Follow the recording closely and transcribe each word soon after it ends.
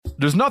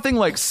There's nothing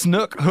like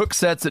snook hook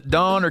sets at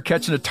dawn or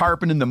catching a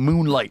tarpon in the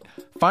moonlight.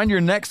 Find your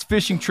next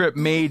fishing trip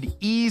made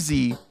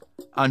easy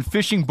on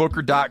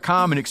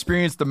fishingbooker.com and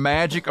experience the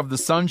magic of the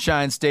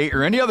Sunshine State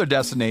or any other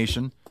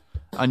destination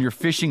on your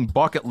fishing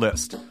bucket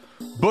list.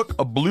 Book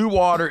a blue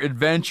water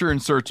adventure in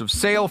search of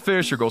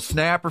sailfish or go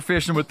snapper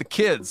fishing with the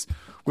kids.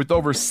 With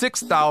over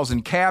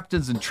 6,000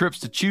 captains and trips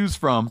to choose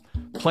from,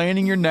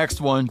 planning your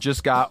next one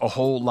just got a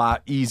whole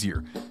lot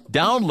easier.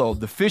 Download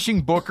the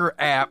Fishing Booker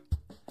app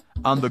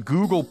on the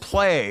Google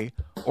Play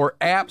or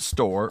App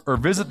Store, or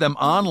visit them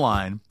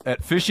online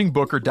at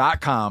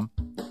fishingbooker.com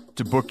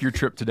to book your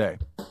trip today.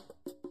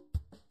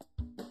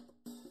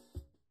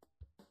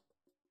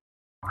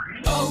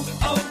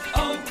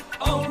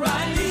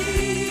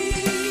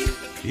 O'Reilly!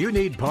 You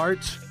need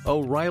parts?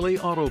 O'Reilly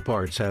Auto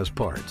Parts has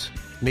parts.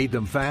 Need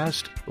them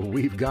fast?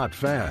 We've got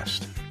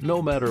fast.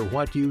 No matter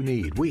what you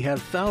need, we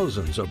have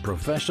thousands of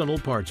professional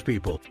parts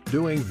people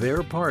doing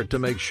their part to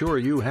make sure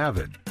you have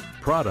it.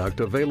 Product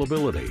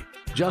availability.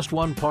 Just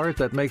one part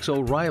that makes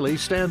O'Reilly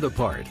stand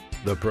apart.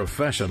 The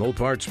professional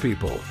parts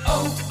people.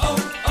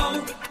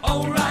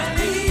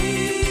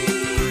 O'Reilly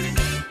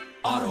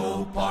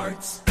Auto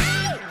Parts.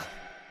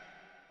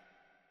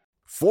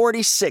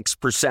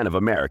 46% of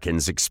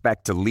Americans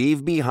expect to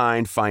leave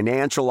behind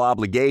financial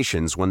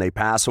obligations when they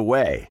pass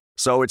away.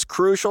 So it's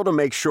crucial to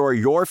make sure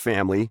your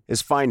family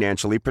is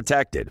financially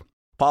protected.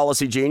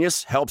 Policy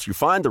Genius helps you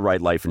find the right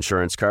life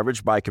insurance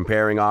coverage by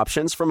comparing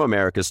options from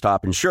America's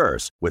top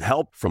insurers with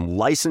help from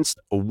licensed,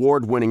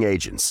 award-winning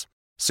agents.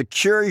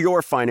 Secure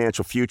your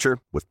financial future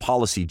with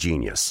Policy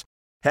Genius.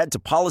 Head to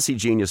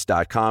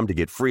PolicyGenius.com to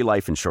get free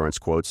life insurance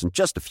quotes in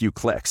just a few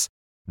clicks.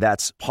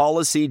 That's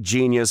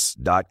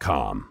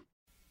PolicyGenius.com.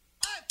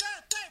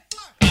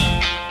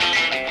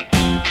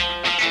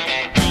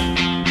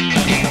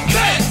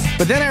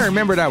 But then I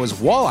remembered I was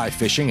walleye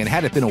fishing, and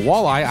had it been a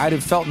walleye, I'd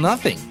have felt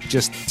nothing.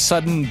 Just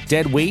sudden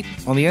dead weight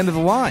on the end of the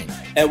line.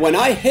 And when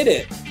I hit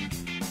it,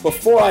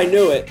 before I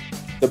knew it,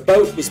 the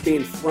boat was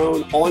being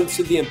thrown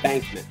onto the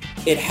embankment.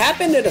 It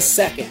happened in a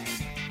second,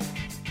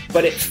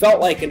 but it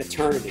felt like an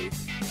eternity.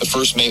 The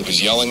first mate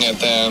was yelling at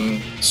them,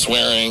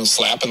 swearing,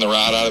 slapping the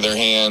rod out of their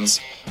hands.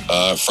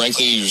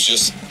 Frankly, he was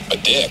just a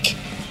dick.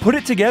 Put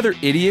it together,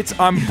 idiots.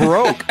 I'm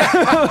broke.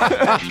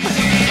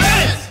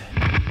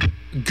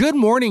 Good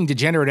morning,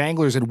 degenerate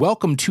anglers, and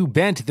welcome to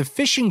Bent, the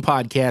fishing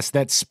podcast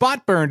that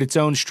spot-burned its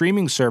own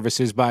streaming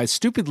services by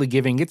stupidly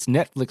giving its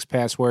Netflix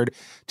password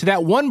to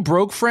that one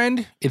broke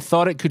friend it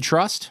thought it could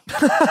trust.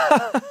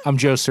 I'm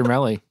Joe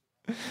Cermelli.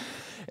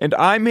 And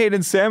I'm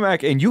Hayden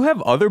Samak, and you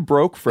have other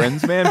broke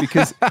friends, man,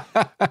 because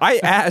I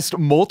asked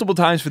multiple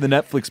times for the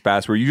Netflix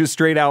password. You just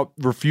straight out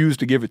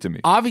refused to give it to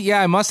me.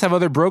 Yeah, I must have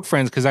other broke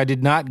friends because I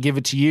did not give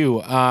it to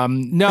you.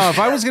 No, if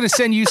I was going to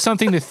send you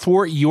something to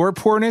thwart your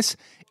poorness,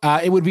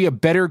 it would be a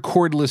better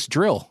cordless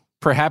drill,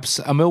 perhaps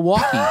a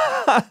Milwaukee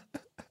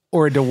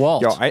or a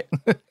DeWalt. Yo,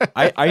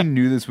 I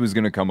knew this was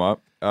going to come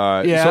up.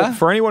 Yeah? So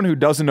for anyone who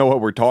doesn't know what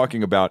we're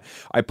talking about,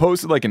 I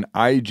posted like an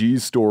IG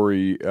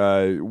story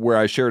where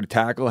I shared a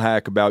tackle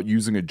hack about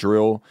using a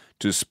drill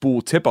to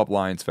spool tip-up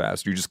lines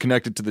fast. You just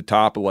connect it to the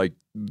top of like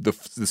the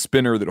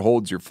spinner that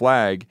holds your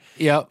flag.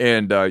 Yep.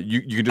 And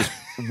you can just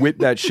whip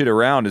that shit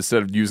around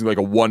instead of using like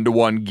a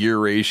 1-to-1 gear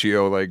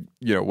ratio, like,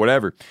 you know,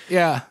 whatever.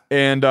 Yeah.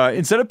 And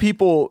instead of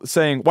people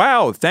saying,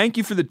 wow, thank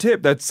you for the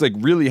tip, that's like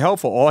really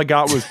helpful, all I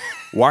got was,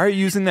 why are you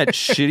using that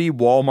shitty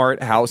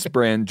Walmart house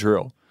brand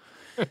drill?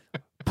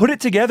 Put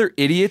it together,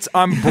 idiots.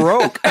 I'm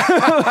broke.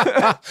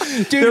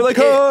 Dude, they're like,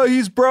 oh,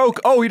 he's broke.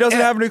 Oh, he doesn't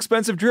have an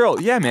expensive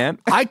drill. Yeah, man.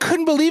 I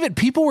couldn't believe it.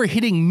 People were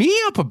hitting me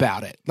up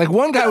about it. Like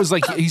one guy was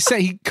like,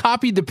 he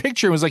copied the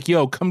picture and was like,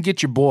 yo, come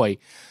get your boy.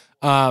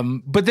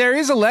 But there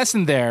is a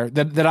lesson there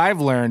that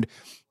I've learned,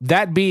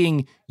 that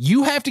being,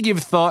 you have to give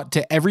thought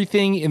to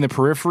everything in the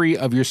periphery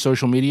of your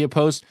social media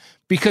post,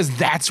 because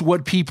that's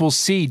what people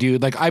see,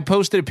 dude. Like I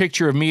posted a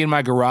picture of me in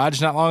my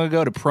garage not long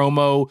ago to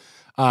promo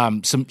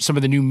some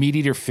of the new Meat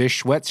Eater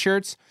fish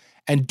sweatshirts,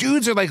 and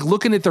dudes are like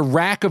looking at the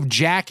rack of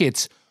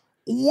jackets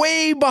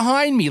way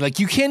behind me. Like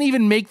you can't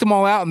even make them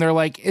all out. And they're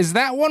like, is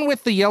that one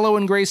with the yellow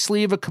and gray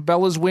sleeve of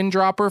Cabela's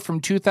Windropper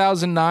from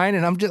 2009?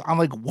 And I'm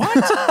like,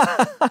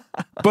 what?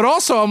 But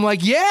also I'm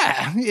like,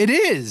 yeah, it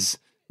is.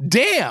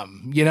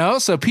 Damn. You know?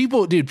 So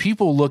people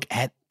look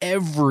at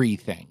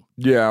everything.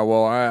 Yeah,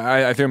 well,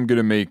 I think I'm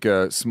gonna make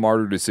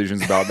smarter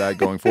decisions about that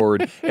going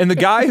forward. And the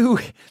guy who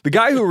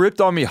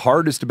ripped on me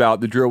hardest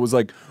about the drill was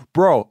like,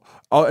 "Bro,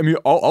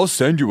 I'll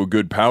send you a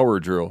good power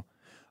drill."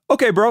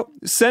 Okay, bro,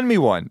 send me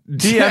one.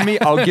 DM me.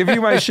 I'll give you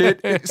my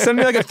shit. Send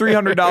me like a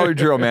 $300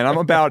 drill, man. I'm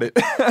about it.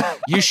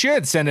 You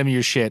should send him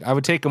your shit. I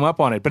would take him up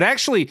on it. But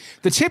actually,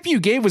 the tip you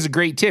gave was a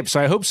great tip. So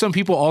I hope some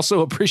people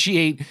also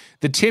appreciate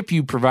the tip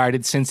you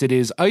provided, since it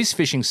is ice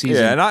fishing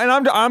season. Yeah,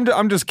 and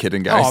I'm just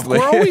kidding, guys. Oh,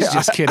 we're always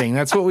just kidding.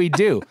 That's what we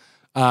do.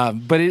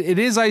 But it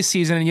is ice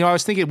season. And, I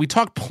was thinking, we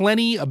talked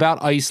plenty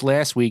about ice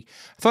last week.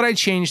 I thought I'd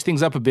change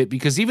things up a bit,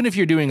 because even if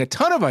you're doing a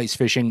ton of ice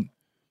fishing,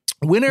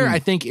 Winter, I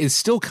think, is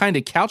still kind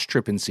of couch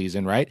tripping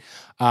season, right?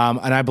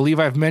 And I believe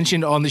I've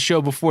mentioned on the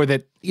show before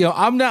that,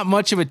 I'm not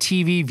much of a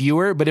TV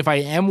viewer, but if I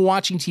am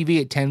watching TV,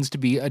 it tends to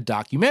be a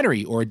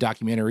documentary or a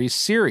documentary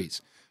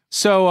series.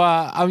 So,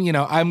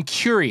 I'm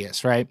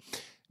curious, right?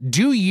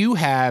 Do you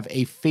have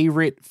a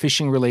favorite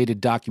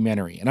fishing-related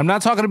documentary? And I'm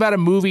not talking about a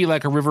movie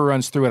like A River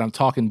Runs Through It. I'm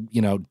talking,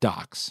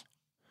 docs.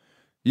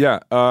 Yeah,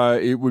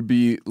 it would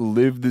be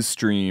Live the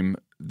Stream,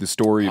 the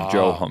story of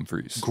Joe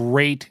Humphreys.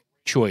 Great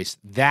choice.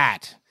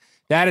 That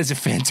is a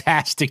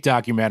fantastic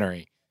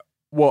documentary.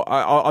 Well,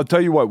 I'll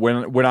tell you what.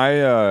 When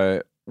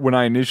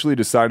I initially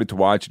decided to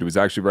watch it, it was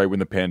actually right when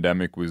the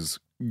pandemic was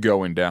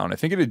going down. I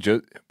think it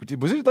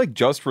had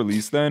just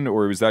released then,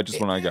 or was that just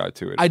when I got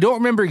to it? I don't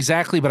remember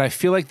exactly, but I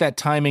feel like that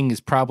timing is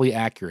probably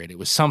accurate. It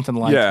was something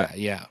like that.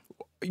 Yeah.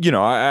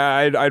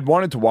 I'd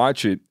wanted to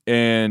watch it,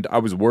 and I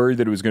was worried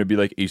that it was going to be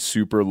like a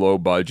super low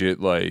budget,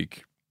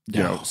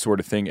 sort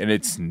of thing. And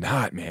it's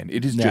not, man.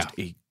 It is just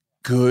a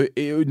good.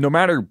 No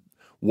matter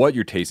what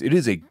your taste, it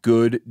is a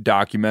good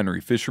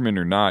documentary, fisherman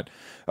or not.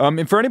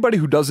 And for anybody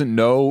who doesn't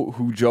know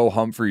who Joe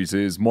Humphreys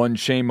is, one,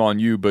 shame on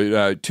you,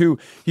 but two,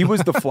 he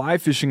was the fly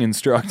fishing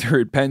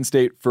instructor at Penn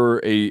State for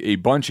a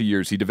bunch of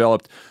years. He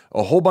developed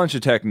a whole bunch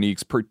of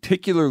techniques,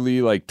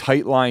 particularly like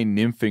tight line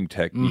nymphing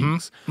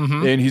techniques.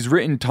 And he's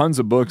written tons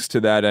of books to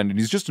that end, and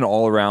he's just an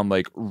all-around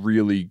like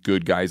really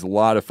good guy. He's a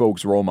lot of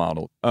folks' role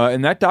model.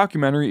 And that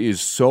documentary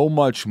is so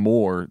much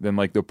more than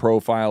like the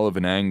profile of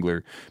an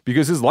angler,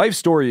 because his life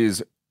story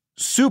is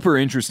super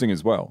interesting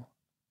as well.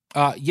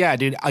 Yeah,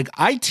 dude.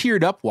 I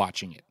teared up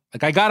watching it.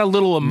 Like, I got a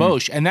little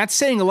emotion, and that's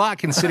saying a lot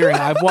considering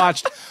I've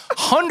watched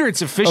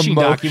hundreds of fishing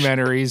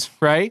documentaries,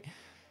 right?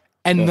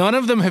 And none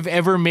of them have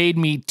ever made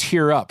me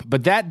tear up.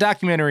 But that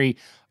documentary,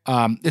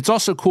 it's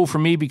also cool for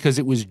me because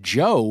it was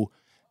Joe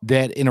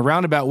that, in a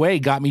roundabout way,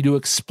 got me to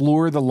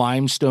explore the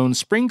limestone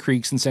spring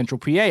creeks in Central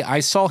PA. I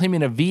saw him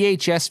in a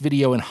VHS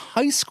video in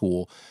high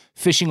school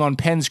fishing on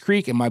Penn's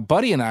Creek, and my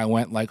buddy and I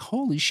went like,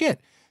 holy shit.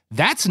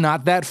 That's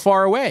not that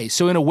far away.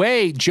 So in a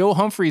way, Joe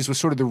Humphreys was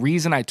sort of the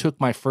reason I took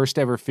my first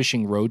ever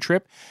fishing road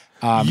trip.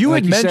 You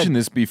had mentioned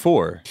this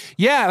before.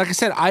 Yeah, like I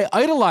said, I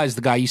idolized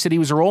the guy. You said he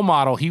was a role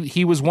model.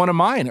 He was one of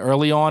mine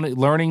early on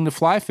learning to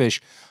fly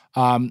fish.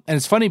 And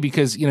it's funny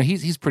because,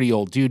 he's pretty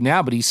old dude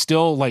now, but he's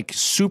still like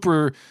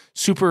super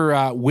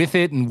with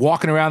it and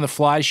walking around the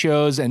fly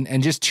shows.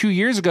 And just 2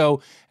 years ago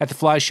at the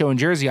fly show in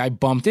Jersey, I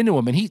bumped into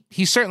him, and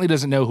he certainly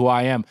doesn't know who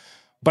I am.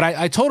 But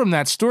I told him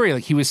that story.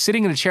 Like, he was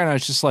sitting in a chair, and I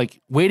was just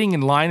like waiting in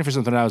line for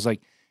something. And I was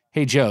like,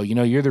 "Hey, Joe,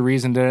 you're the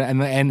reason that."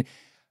 And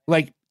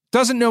like,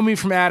 doesn't know me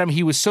from Adam.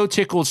 He was so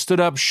tickled, stood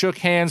up, shook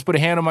hands, put a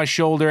hand on my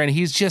shoulder, and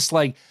he's just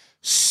like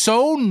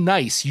so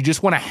nice. You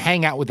just want to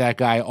hang out with that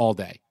guy all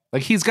day.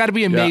 Like, he's got to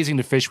be amazing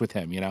to fish with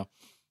him.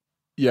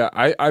 Yeah,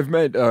 I've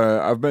met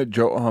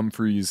Joe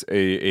Humphreys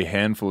a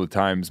handful of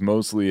times,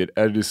 mostly at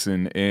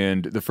Edison.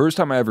 And the first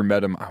time I ever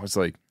met him, I was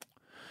like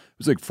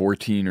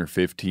 14 or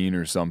 15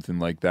 or something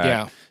like that.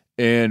 Yeah.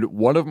 And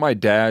one of my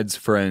dad's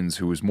friends,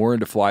 who was more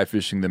into fly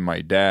fishing than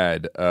my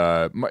dad,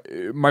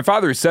 my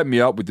father set me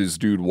up with this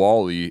dude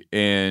Wally,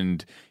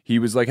 and he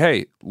was like,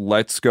 "Hey,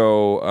 let's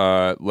go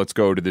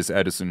to this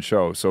Edison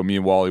show." So me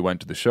and Wally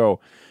went to the show,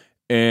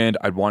 and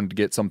I wanted to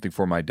get something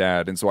for my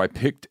dad, and so I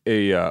picked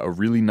a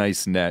really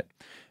nice net.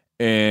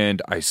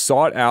 And I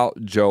sought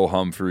out Joe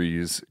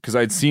Humphreys because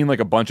I'd seen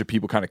like a bunch of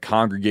people kind of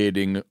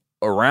congregating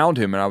around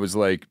him, and I was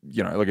like,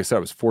 like I said, I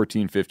was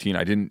 14, 15.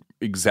 I didn't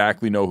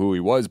exactly know who he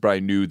was, but I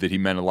knew that he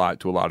meant a lot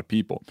to a lot of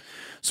people.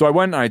 So I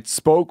went and I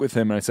spoke with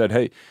him, and I said,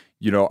 "Hey,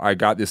 I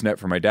got this net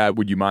for my dad.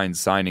 Would you mind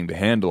signing the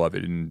handle of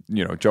it?" And,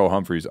 Joe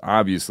Humphreys,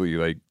 obviously,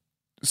 like,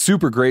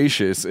 super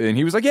gracious. And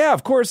he was like, "Yeah,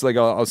 of course. Like,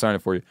 I'll sign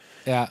it for you."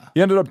 Yeah.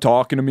 He ended up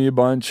talking to me a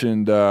bunch,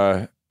 and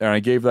I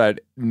gave that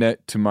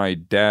net to my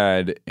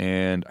dad,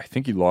 and I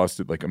think he lost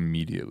it like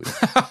immediately.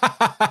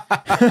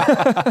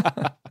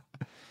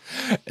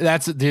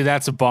 That's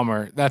a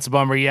bummer. That's a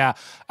bummer. Yeah.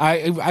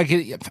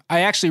 I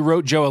actually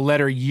wrote Joe a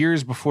letter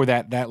years before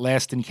that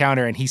last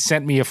encounter, and he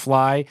sent me a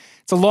fly.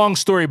 It's a long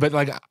story, but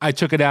like, I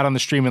took it out on the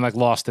stream and like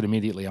lost it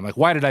immediately. I'm like,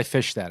 why did I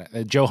fish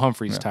that? Joe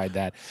Humphreys tied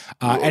that.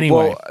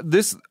 Anyway.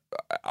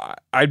 Well,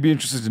 I'd be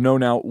interested to know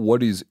now,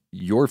 what is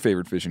your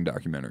favorite fishing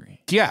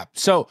documentary? Yeah.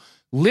 So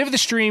Live the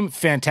Stream,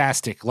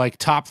 fantastic. Like,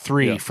 top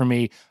 3 for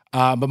me.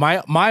 But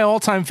my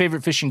all-time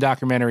favorite fishing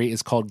documentary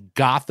is called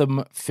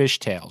Gotham Fish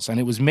Tales, and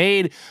it was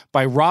made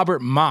by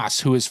Robert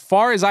Moss, who, as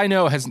far as I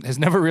know, has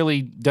never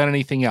really done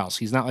anything else.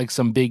 He's not like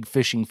some big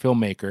fishing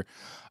filmmaker.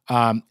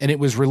 And it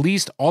was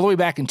released all the way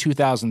back in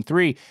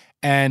 2003.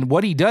 And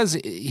what he does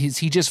is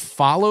he just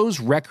follows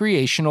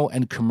recreational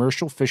and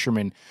commercial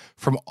fishermen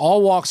from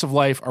all walks of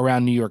life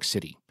around New York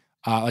City.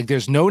 Like,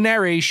 there's no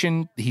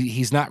narration.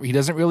 He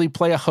doesn't really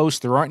play a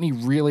host. There aren't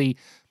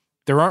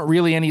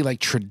really any like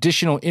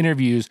traditional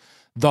interviews.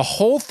 The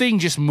whole thing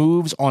just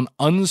moves on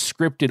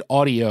unscripted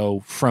audio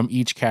from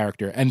each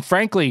character. And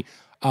frankly,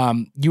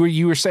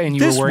 You were saying you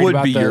This were worried would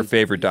about be the, your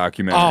favorite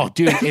documentary. Oh,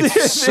 dude,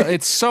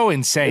 it's so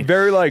insane.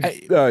 Very like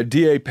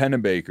D.A.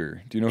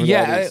 Pennebaker. Do you know who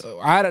that is?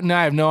 I don't know.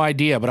 I have no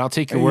idea, but I'll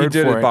take your He word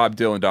did for a it. Bob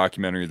Dylan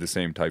documentary, the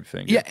same type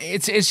thing. Yeah,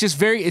 it's just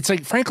very. It's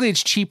like, frankly,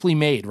 it's cheaply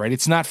made, right?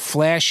 It's not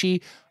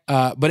flashy,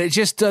 but it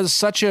just does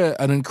such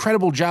an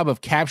incredible job of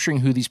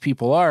capturing who these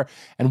people are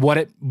and what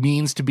it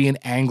means to be an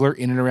angler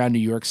in and around New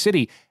York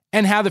City,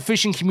 and how the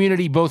fishing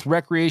community, both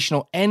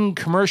recreational and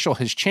commercial,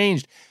 has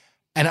changed.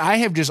 And I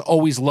have just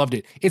always loved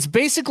it. It's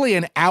basically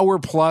an hour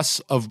plus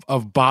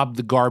of Bob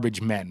the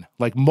Garbage Men,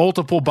 like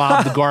multiple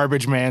Bob the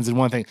Garbage Mans in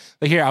one thing.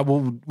 Like here,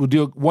 we'll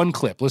do one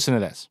clip. Listen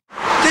to this.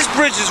 This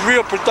bridge is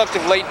real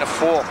productive late in the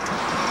fall.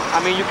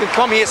 I mean, you can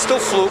come here, still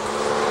fluke.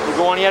 You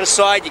go on the other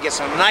side, you get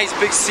some nice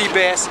big sea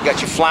bass. You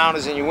got your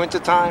flounders in your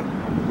wintertime.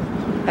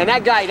 And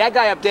that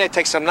guy up there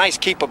takes some nice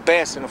keeper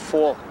bass in the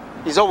fall.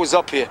 He's always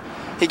up here.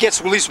 He gets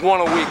at least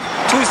one a week.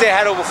 Tuesday I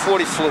had over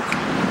 40 fluke.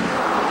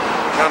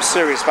 And I'm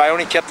serious, but I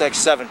only kept like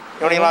 7.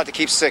 You're only allowed to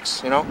keep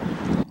 6, you know?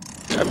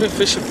 I've been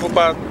fishing for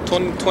about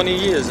 20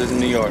 years in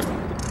New York.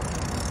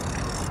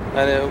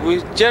 And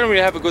we generally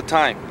have a good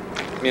time.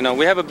 You know,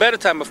 we have a better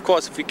time, of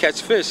course, if we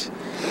catch fish.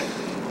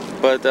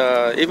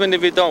 But even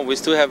if we don't, we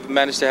still have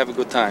managed to have a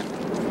good time.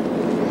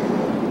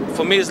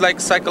 For me, it's like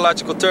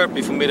psychological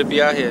therapy for me to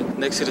be out here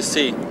next to the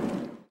sea.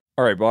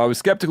 All right, well, I was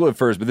skeptical at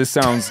first, but this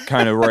sounds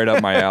kind of right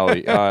up my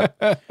alley.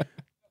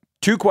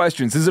 2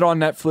 questions. Is it on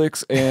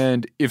Netflix?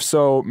 And if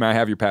so, may I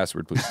have your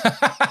password, please?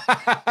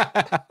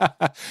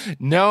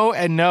 No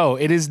and no.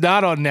 It is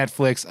not on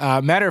Netflix.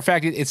 Matter of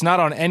fact, it's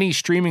not on any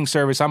streaming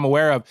service I'm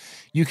aware of.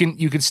 You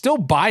can still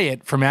buy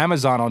it from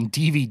Amazon on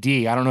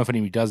DVD. I don't know if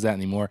anybody does that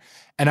anymore.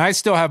 And I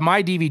still have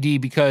my DVD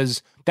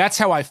because that's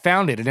how I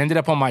found it. It ended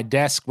up on my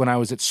desk when I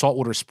was at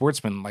Saltwater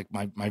Sportsman, like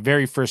my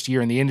very first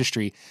year in the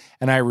industry,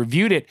 and I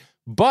reviewed it.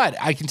 But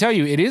I can tell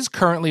you, it is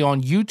currently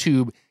on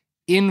YouTube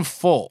in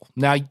full.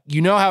 Now,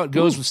 you know how it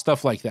goes with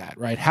stuff like that,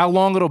 right? How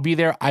long it'll be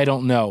there, I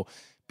don't know,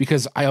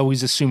 because I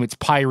always assume it's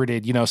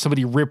pirated. You know,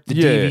 somebody ripped the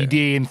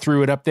DVD and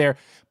threw it up there.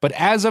 But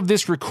as of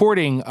this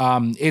recording,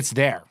 it's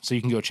there, so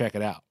you can go check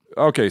it out.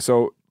 Okay,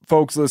 so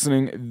folks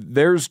listening,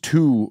 there's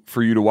 2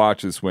 for you to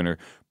watch this winter,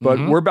 but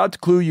we're about to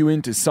clue you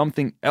into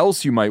something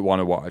else you might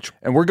want to watch,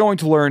 and we're going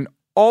to learn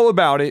all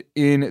about it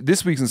in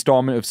this week's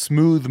installment of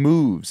Smooth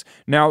Moves.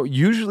 Now,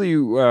 usually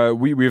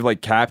we have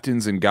like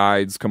captains and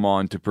guides come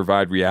on to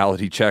provide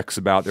reality checks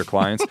about their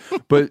clients,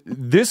 but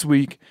this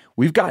week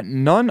we've got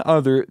none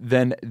other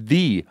than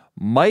the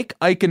Mike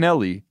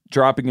Iaconelli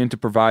dropping in to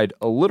provide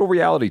a little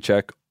reality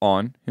check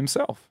on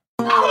himself.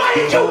 Why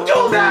did you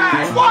do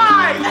that?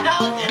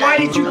 Why? Why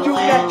did you do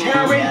that,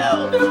 Terry?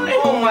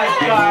 Oh my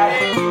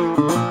God.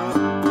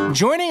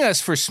 Joining us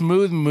for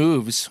Smooth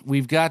Moves,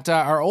 we've got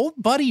our old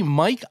buddy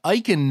Mike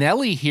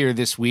Iaconelli here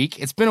this week.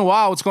 It's been a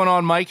while. What's going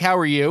on, Mike? How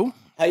are you?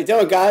 How you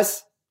doing,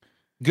 guys?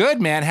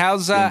 Good, man.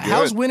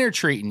 How's winter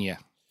treating you?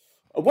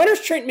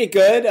 Winter's treating me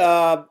good.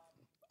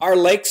 Our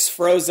lakes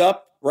froze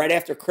up right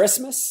after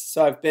Christmas,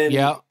 so I've been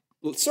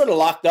sort of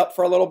locked up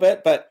for a little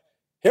bit. But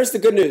here's the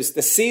good news.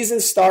 The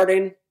season's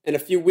starting in a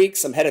few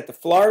weeks. I'm headed to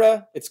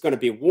Florida. It's going to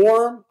be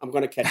warm. I'm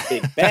going to catch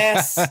big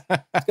bass.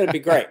 It's going to be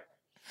great.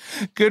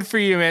 Good for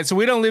you, man. So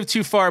we don't live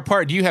too far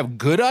apart. Do you have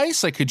good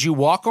ice? Like, could you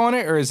walk on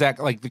it, or is that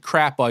like the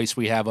crap ice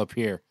we have up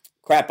here?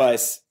 Crap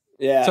ice.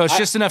 Yeah. So it's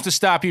just enough to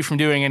stop you from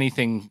doing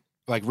anything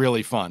like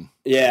really fun.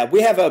 Yeah,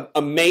 we have an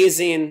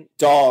amazing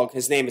dog.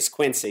 His name is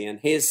Quincy, and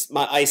he's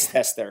my ice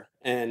tester.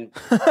 And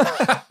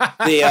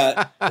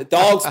the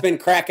dog's been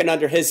cracking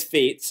under his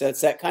feet, so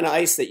it's that kind of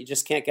ice that you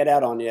just can't get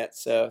out on yet.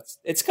 So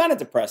it's kind of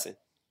depressing.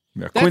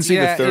 Yeah, Quincy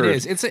the Third.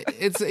 It is.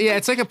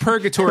 It's like a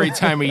purgatory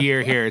time of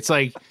year here. It's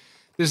like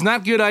there's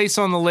not good ice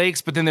on the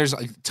lakes, but then there's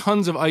like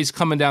tons of ice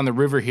coming down the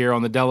river here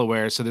on the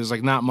Delaware, so there's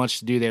like not much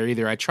to do there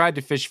either. I tried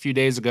to fish a few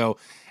days ago,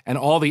 and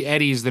all the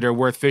eddies that are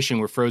worth fishing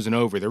were frozen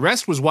over. The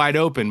rest was wide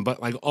open,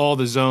 but like all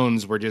the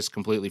zones were just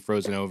completely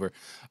frozen over.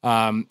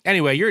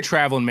 Anyway, you're a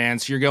traveling man,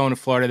 so you're going to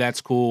Florida.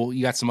 That's cool.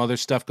 You got some other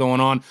stuff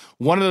going on.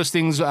 One of those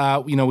things,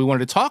 we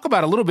wanted to talk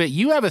about a little bit.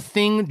 You have a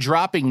thing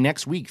dropping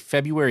next week,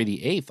 February the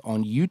 8th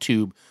on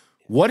YouTube.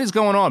 What is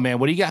going on, man?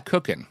 What do you got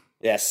cooking?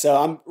 Yes, so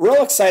I'm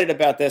real excited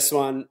about this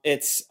one.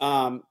 It's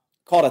called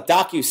a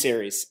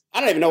docu-series. I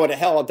don't even know what the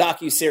hell a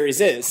docu-series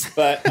is,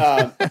 but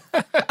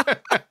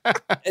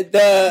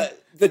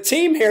the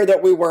team here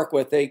that we work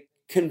with, they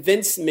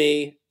convinced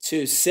me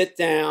to sit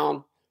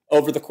down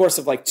over the course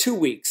of like 2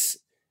 weeks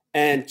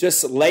and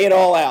just lay it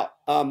all out.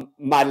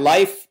 My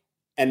life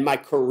and my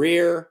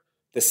career,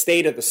 the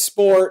state of the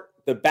sport,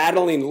 the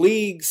battling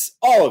leagues,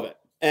 all of it.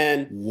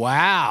 And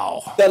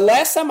wow, the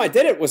last time I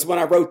did it was when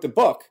I wrote the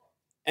book.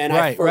 And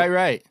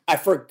right. I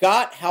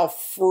forgot how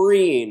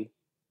freeing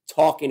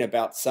talking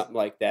about something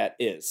like that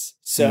is.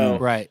 So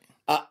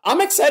I'm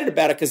excited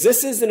about it because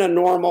this isn't a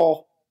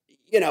normal,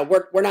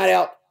 we're not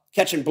out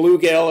catching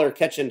bluegill or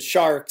catching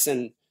sharks.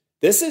 And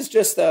this is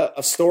just a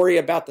story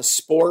about the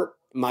sport,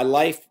 my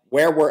life,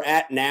 where we're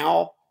at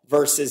now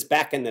versus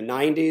back in the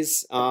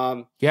 90s.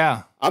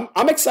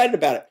 I'm excited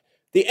about it.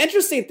 The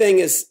interesting thing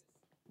is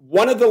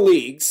one of the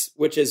leagues,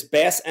 which is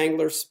Bass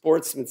Angler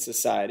Sportsman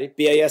Society,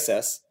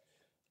 BASS,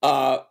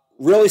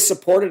 really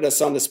supported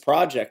us on this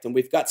project. And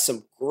we've got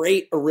some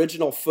great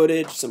original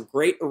footage, some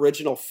great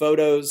original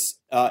photos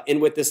in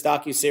with this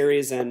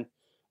docuseries. And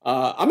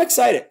I'm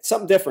excited.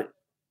 Something different.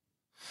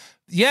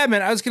 Yeah,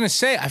 man, I was going to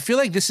say, I feel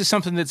like this is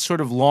something that's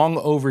sort of long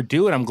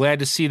overdue, and I'm glad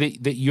to see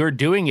that you're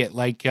doing it.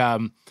 Like,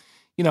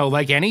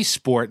 like any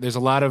sport, there's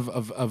a lot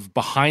of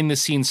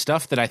behind-the-scenes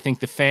stuff that I think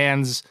the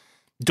fans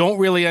don't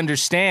really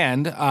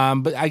understand.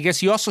 But I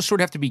guess you also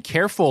sort of have to be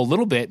careful a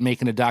little bit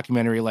making a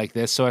documentary like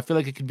this. So I feel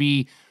like it could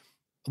be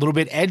a little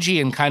bit edgy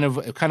and kind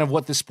of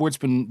what the sport's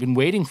been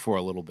waiting for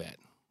a little bit.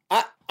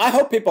 I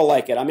hope people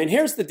like it. I mean,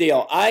 here's the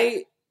deal.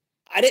 I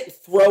didn't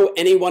throw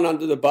anyone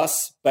under the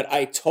bus, but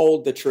I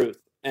told the truth.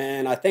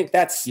 And I think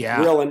that's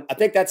real, and I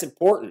think that's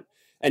important.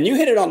 And you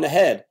hit it on the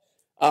head.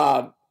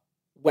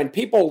 When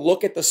people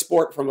look at the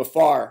sport from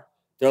afar,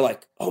 they're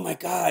like, "Oh my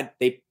God!"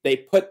 They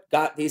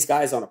got these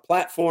guys on a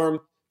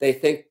platform. They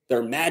think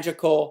they're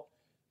magical.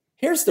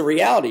 Here's the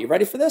reality. You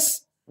ready for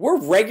this?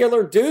 We're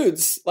regular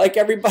dudes like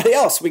everybody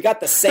else. We got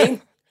the same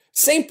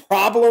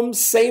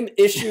problems, same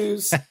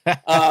issues.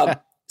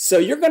 So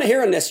you're going to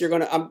hear in this. I'm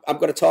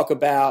going to talk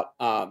about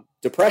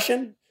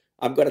depression.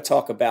 I'm going to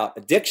talk about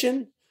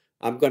addiction.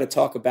 I'm going to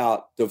talk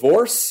about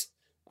divorce.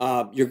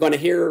 You're going to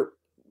hear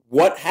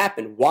what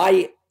happened,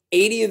 why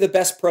 80 of the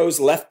best pros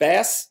left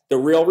bass, the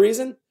real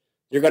reason.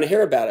 You're going to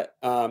hear about it.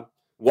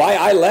 Why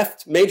I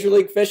left Major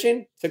League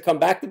Fishing to come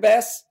back to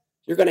bass.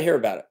 You're going to hear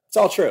about it. It's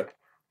all true.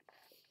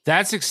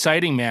 That's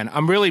exciting, man.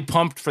 I'm really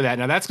pumped for that.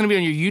 Now, that's going to be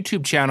on your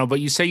YouTube channel,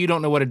 but you say you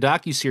don't know what a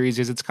docuseries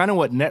is. It's kind of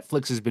what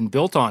Netflix has been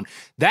built on.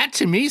 That,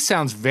 to me,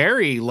 sounds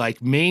very, like,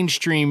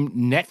 mainstream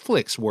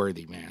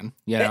Netflix-worthy, man.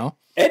 You know?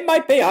 It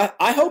might be.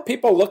 I hope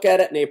people look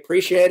at it and they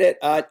appreciate it.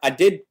 I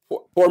did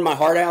pour my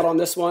heart out on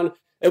this one.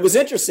 It was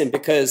interesting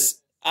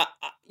because,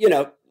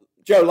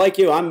 Joe, like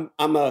you, I'm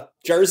a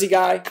Jersey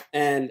guy,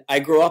 and I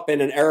grew up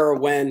in an era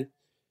when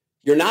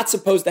you're not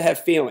supposed to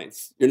have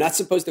feelings. You're not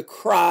supposed to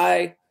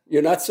cry.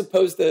 You're not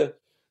supposed to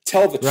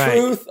tell the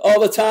truth all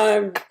the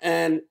time.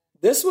 And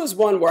this was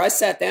one where I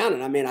sat down,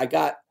 and I mean, I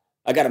got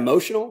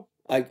emotional.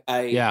 I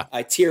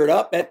teared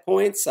up at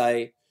points.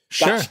 I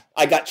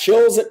got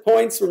chills at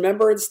points,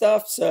 remembering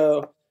stuff.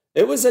 So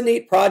it was a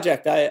neat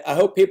project. I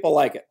hope people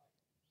like it.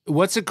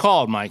 What's it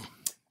called, Mike?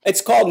 It's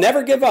called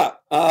Never Give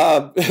Up.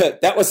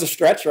 That was a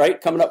stretch,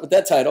 right? Coming up with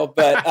that title.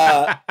 But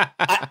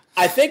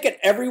I think in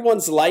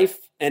everyone's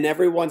life and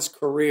everyone's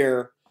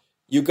career,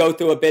 you go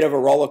through a bit of a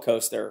roller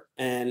coaster.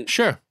 And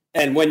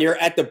when you're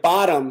at the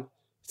bottom,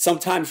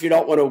 sometimes you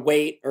don't want to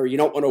wait or you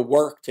don't want to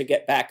work to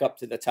get back up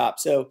to the top.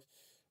 So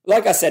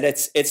like I said,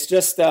 it's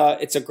just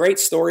it's a great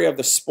story of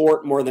the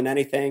sport more than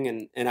anything,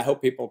 and I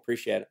hope people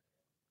appreciate it.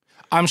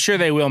 I'm sure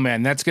they will,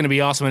 man. That's going to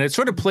be awesome, and it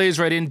sort of plays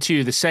right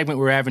into the segment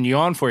we're having you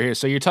on for here.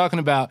 So you're talking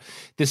about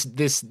this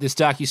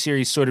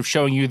docuseries sort of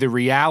showing you the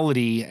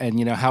reality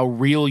and how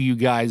real you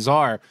guys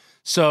are.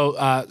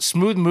 So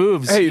Smooth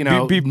Moves, hey,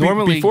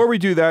 normally before we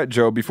do that,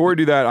 Joe, I'm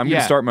going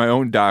to start my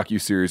own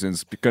docuseries, and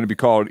it's going to be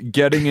called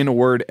 "Getting in a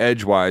Word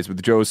Edgewise"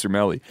 with Joe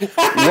Cermele.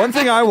 One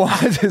thing I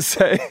wanted to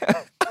say.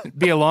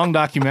 Be a long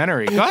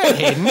documentary. Go ahead,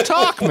 Hayden.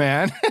 Talk,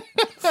 man.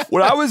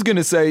 What I was going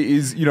to say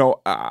is,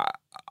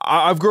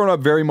 I've grown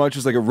up very much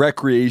as like a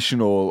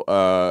recreational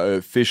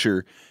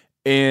fisher,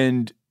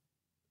 and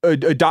a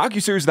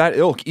docuseries that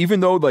ilk, even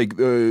though like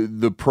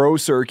the pro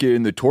circuit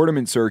and the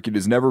tournament circuit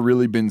has never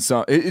really been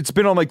it's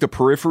been on like the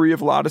periphery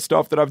of a lot of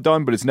stuff that I've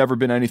done, but it's never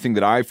been anything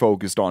that I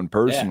focused on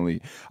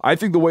personally. Yeah. I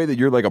think the way that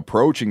you're like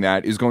approaching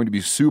that is going to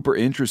be super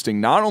interesting,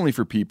 not only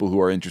for people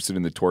who are interested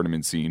in the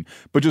tournament scene,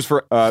 but just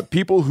for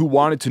people who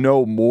wanted to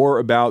know more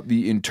about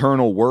the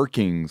internal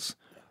workings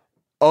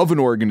of an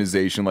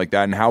organization like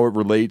that and how it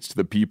relates to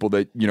the people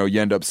that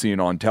you end up seeing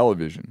on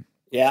television.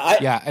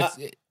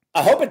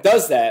 I hope it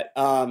does that.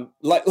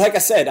 Like I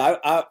said,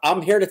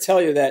 I'm here to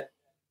tell you that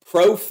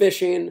pro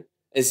fishing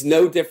is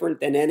no different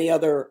than any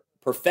other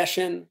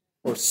profession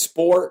or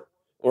sport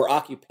or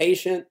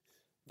occupation.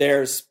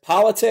 There's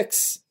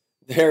politics,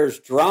 there's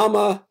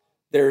drama,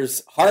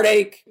 there's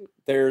heartache,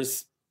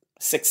 there's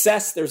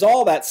success, there's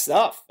all that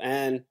stuff.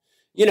 And,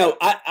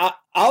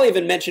 I'll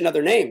even mention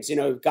other names,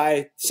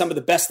 some of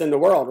the best in the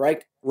world,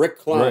 right? Rick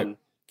Clunn,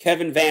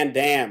 Kevin Van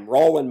Dam,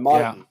 Roland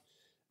Martin. Yeah.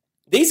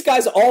 These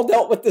guys all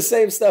dealt with the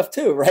same stuff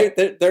too, right?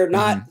 They're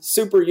not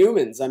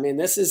superhumans. I mean,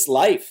 this is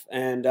life.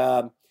 And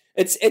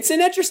it's an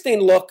interesting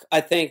look,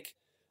 I think,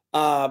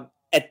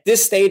 at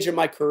this stage of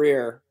my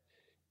career,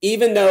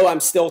 even though I'm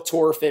still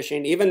tour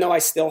fishing, even though I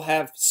still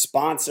have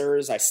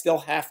sponsors, I still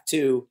have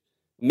to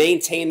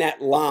maintain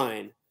that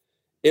line.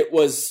 It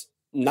was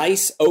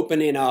nice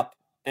opening up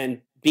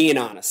and being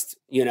honest,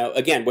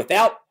 again,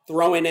 without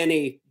throwing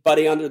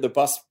anybody under the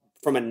bus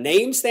from a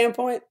name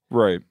standpoint.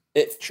 Right.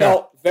 It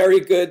felt very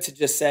good to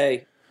just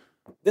say,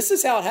 this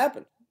is how it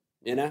happened,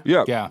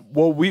 Yeah.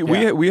 Well,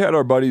 we had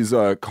our buddies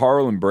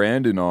Carl and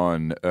Brandon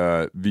on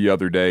the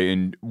other day,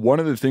 and one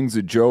of the things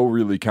that Joe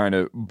really kind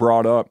of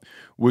brought up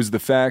was the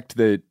fact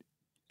that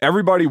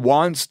everybody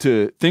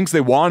thinks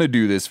they want to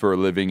do this for a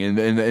living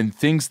and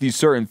thinks these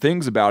certain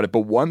things about it.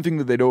 But one thing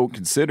that they don't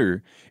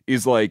consider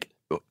is like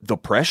the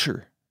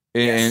pressure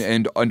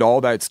and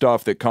all that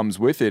stuff that comes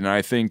with it. And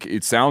I think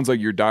it sounds like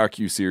your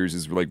docuseries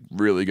is like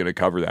really going to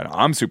cover that.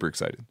 I'm super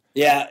excited.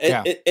 Yeah,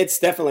 it's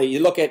definitely, you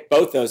look at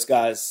both those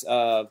guys,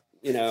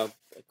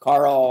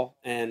 Carl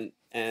and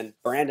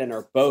Brandon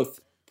are both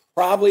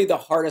probably the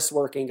hardest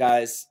working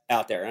guys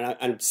out there. And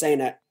I'm saying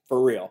that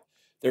for real.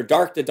 They're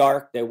dark to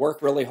dark. They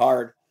work really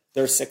hard.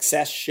 Their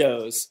success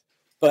shows.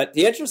 But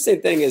the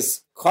interesting thing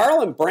is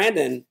Carl and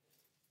Brandon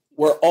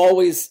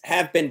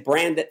have been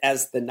branded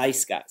as the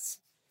nice guys.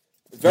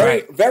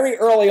 Very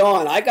early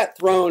on, I got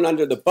thrown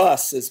under the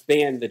bus as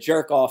being the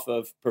jerk off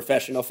of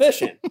professional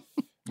fishing.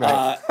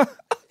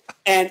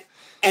 And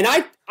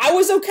I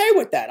was okay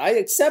with that. I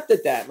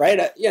accepted that, right?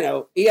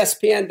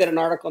 ESPN did an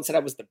article and said I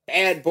was the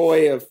bad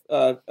boy of,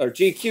 or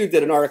GQ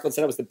did an article and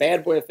said I was the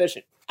bad boy of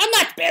fishing. I'm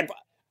not the bad boy.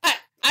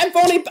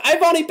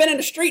 I've only been in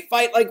a street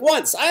fight like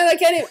once. I'm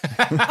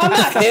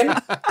not him.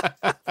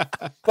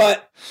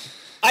 But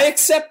I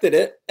accepted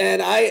it,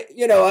 and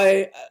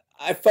I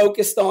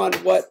focused on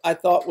what I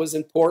thought was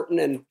important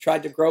and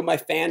tried to grow my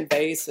fan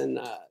base, and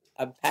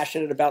I'm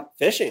passionate about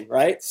fishing,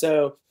 right?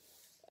 So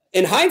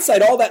in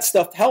hindsight, all that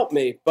stuff helped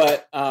me,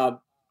 but I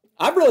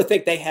really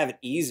think they have it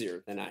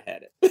easier than I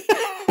had it.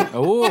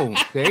 Oh,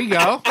 there you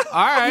go.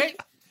 All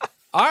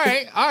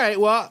right.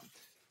 Well,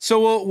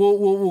 so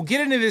we'll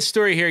get into this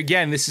story here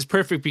again. This is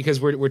perfect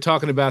because we're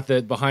talking about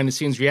the behind the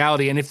scenes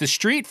reality. And if the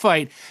street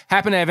fight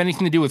happened to have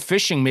anything to do with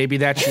fishing, maybe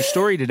that's your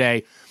story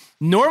today.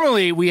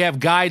 Normally, we have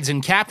guides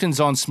and captains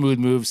on Smooth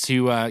Moves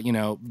to,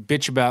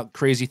 bitch about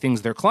crazy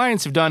things their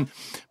clients have done.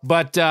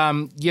 But,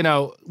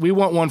 we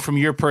want one from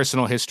your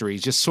personal history,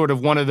 just sort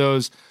of one of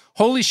those,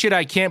 holy shit,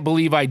 I can't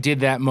believe I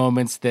did that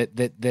moments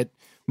that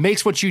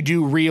makes what you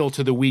do real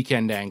to the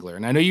weekend angler.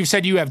 And I know you've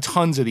said you have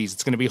tons of these.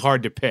 It's going to be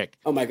hard to pick.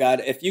 Oh, my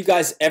God. If you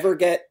guys ever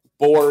get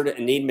bored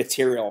and need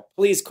material,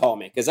 please call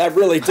me, because I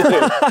really do.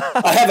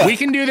 We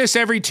can do this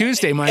every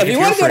Tuesday, Mike. If you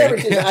want to do it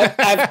every Tuesday,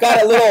 I've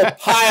got a little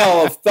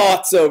pile of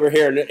thoughts over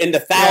here in the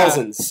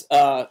thousands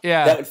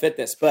that would fit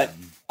this. But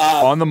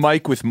on the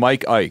mic with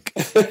Mike Ike.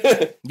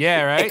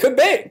 Yeah, right? It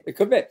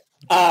could be.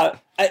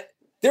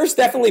 There's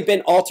definitely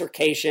been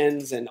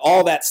altercations and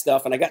all that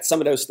stuff, and I got some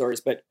of those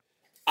stories, but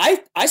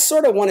I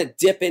sort of want to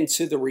dip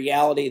into the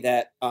reality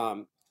that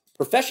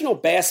professional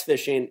bass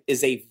fishing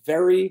is a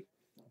very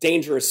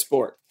dangerous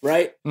sport,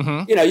 right?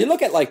 Mm-hmm. You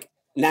look at like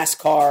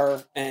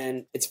NASCAR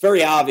and it's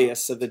very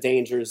obvious of the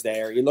dangers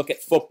there. You look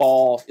at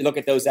football, you look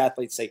at those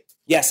athletes, say,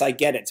 yes, I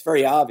get it. It's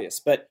very obvious.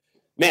 But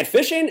man,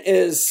 fishing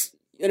is,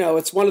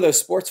 it's one of those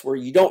sports where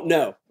you don't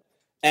know.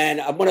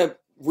 And I want to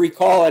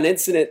recall an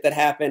incident that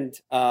happened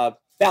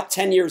about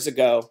 10 years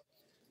ago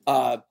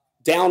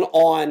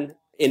down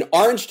in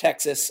Orange,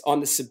 Texas on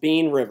the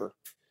Sabine River.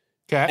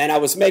 Okay. And I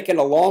was making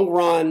a long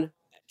run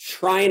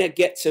trying to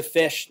get to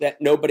fish that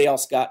nobody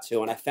else got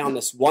to. And I found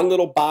this one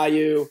little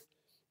bayou,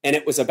 and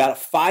it was about a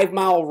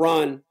 5-mile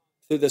run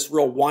through this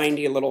real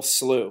windy little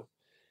slough.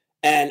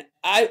 And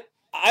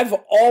I've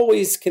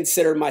always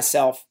considered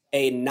myself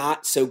a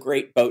not so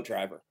great boat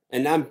driver.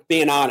 And I'm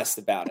being honest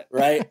about it,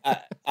 right?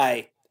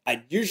 I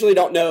usually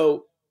don't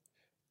know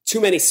too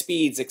many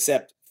speeds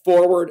except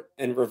forward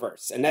and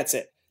reverse. And that's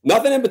it.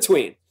 Nothing in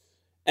between.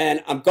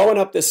 And I'm going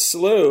up this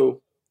slough,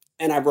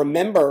 and I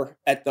remember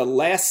at the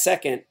last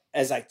second,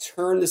 as I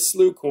turn the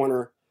slough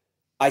corner,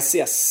 I see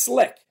a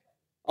slick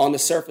on the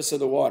surface of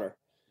the water.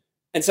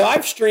 And so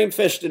I've stream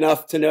fished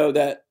enough to know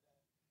that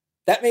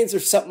means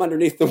there's something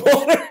underneath the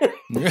water.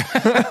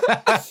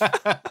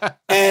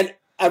 And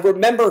I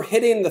remember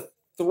hitting the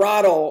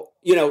throttle,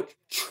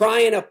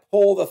 trying to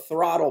pull the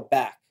throttle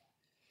back.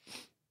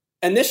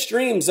 And this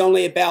stream's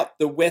only about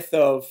the width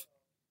of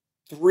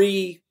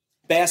 3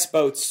 bass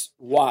boats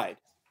wide.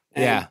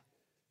 And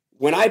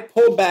when I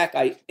pulled back,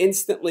 I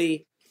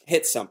instantly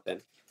hit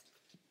something.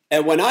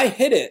 And when I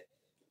hit it,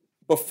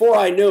 before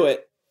I knew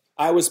it,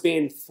 I was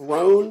being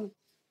thrown,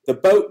 the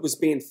boat was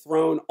being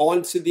thrown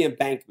onto the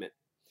embankment.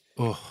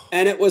 Oh.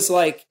 And it was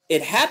like,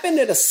 it happened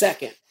in a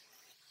second,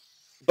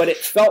 but it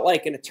felt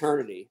like an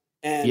eternity.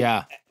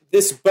 And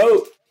this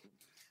boat,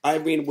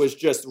 was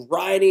just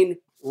riding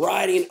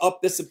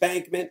up this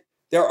embankment.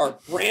 There are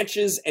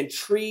branches and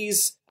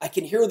trees. I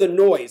can hear the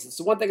noise. It's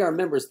the one thing I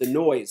remember is the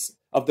noise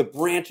of the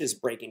branches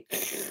breaking.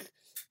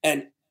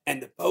 And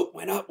the boat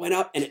went up,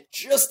 and it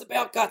just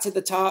about got to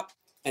the top,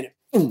 and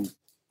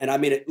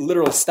it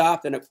literally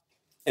stopped,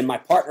 and my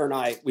partner and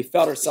I, we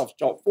felt ourselves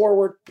jolt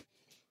forward.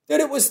 Dude,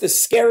 it was the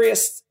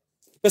scariest,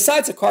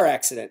 besides a car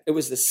accident, it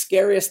was the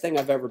scariest thing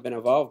I've ever been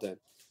involved in.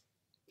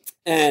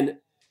 And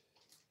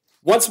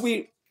once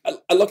I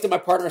looked at my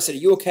partner, I said, are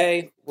you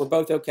okay? We're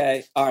both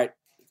okay. All right.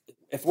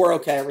 If we're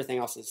okay, everything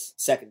else is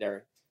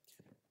secondary.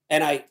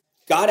 And I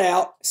got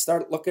out,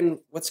 started looking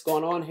what's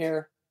going on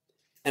here.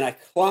 And I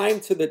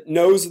climbed to the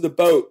nose of the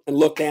boat and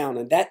looked down.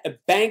 And that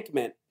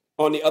embankment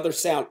on the other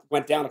side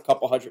went down a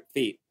couple 100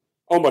 feet,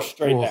 almost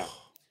straight down.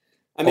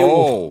 I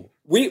mean,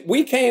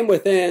 we came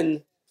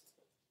within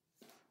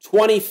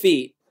 20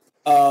 feet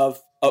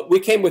of, we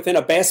came within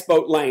a bass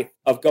boat length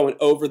of going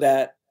over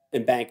that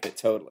embankment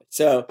totally.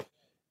 So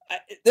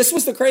this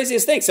was the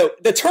craziest thing. So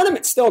the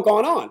tournament's still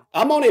going on.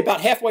 I'm only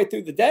about halfway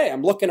through the day.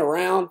 I'm looking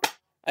around.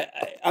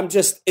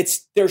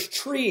 There's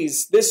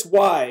trees this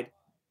wide,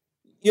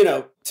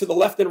 to the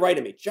left and right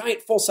of me,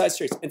 giant full-size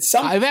trees. And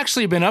I've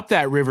actually been up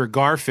that river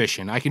gar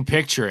fishing. I can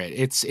picture it.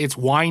 It's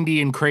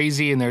windy and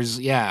crazy, and there's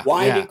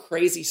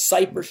crazy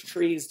cypress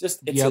trees.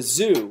 A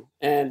zoo,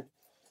 and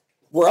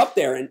we're up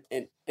there,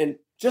 and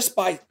just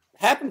by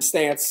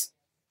happenstance,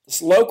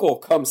 this local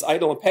comes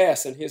idling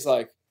past, and he's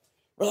like,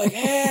 "We're like,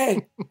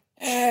 hey,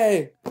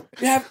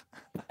 yeah,"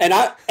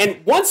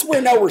 and once we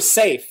know we're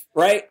safe,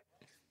 right?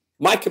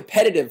 My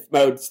competitive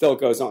mode still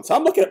goes on. So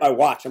I'm looking at my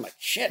watch. I'm like,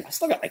 shit, I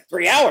still got like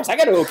 3 hours. I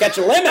got to go catch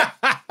a limit.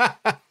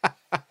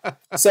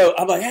 So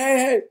I'm like,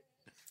 hey.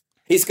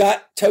 He's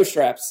got tow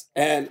straps.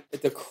 And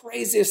the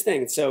craziest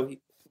thing, so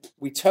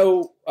we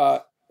hook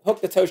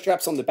the tow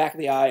straps on the back of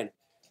the eye.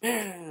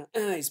 And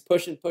he's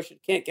pushing,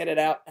 can't get it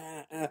out.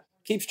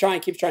 Keeps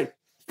trying.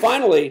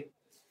 Finally,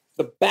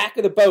 the back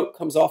of the boat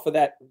comes off of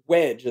that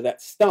wedge or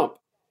that stump.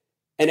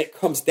 And it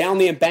comes down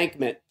the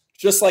embankment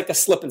just like a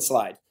slip and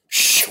slide.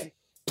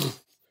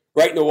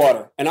 Right in the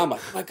water. And I'm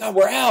like, oh my God,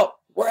 we're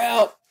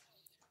out.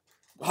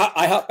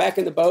 I hop back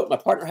in the boat. My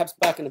partner hops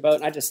back in the boat.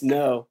 And I just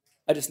know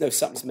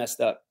something's messed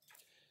up.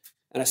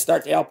 And I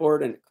start the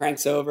outboard and it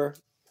cranks over.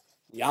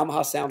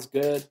 Yamaha sounds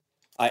good.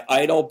 I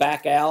idle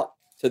back out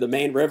to the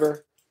main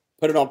river,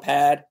 put it on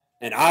pad,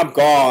 and I'm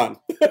gone.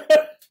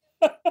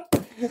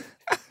 And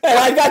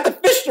I got to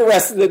fish the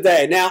rest of the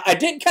day. Now, I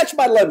didn't catch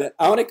my limit.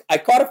 I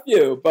caught a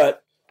few,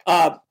 but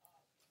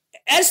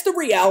as the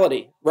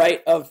reality,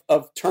 right,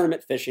 of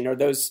tournament fishing or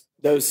those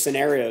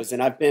scenarios,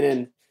 and I've been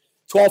in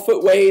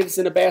 12-foot waves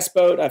in a bass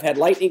boat. I've had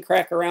lightning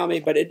crack around me,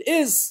 but it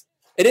is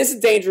a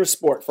dangerous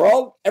sport.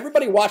 For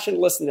everybody watching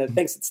and listening that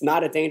thinks it's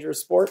not a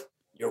dangerous sport,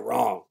 you're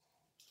wrong.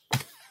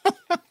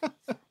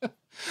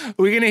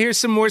 We're going to hear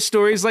some more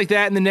stories like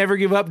that in the Never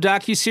Give Up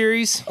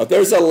docuseries? Oh,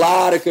 there's a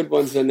lot of good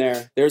ones in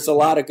there. There's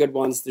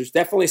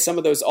definitely some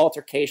of those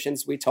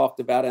altercations we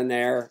talked about in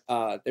there.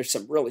 There's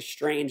some really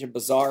strange and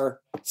bizarre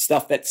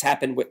stuff that's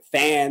happened with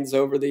fans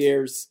over the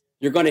years.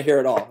 You're going to hear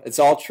it all. It's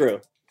all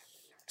true.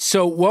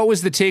 So what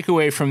was the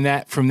takeaway from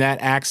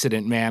that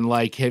accident, man?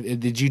 Like,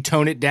 did you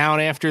tone it down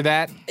after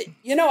that?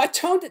 I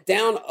toned it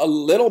down a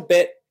little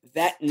bit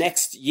that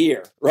next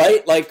year,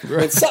 right? Like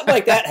when something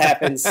like that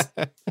happens,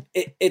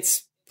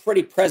 it's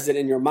pretty present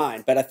in your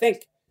mind. But I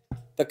think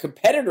the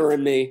competitor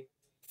in me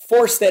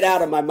forced it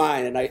out of my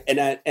mind,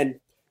 and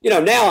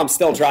now I'm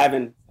still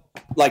driving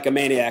like a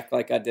maniac,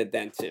 like I did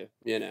then too.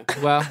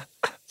 Well,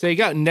 so you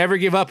got never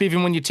give up,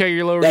 even when you tear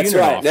your lower unit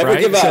off. Never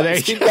give up.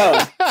 Just keep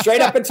going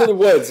straight up into the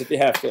woods if you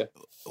have to.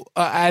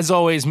 As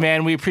always,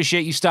 man, we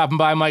appreciate you stopping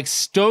by, Mike.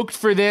 Stoked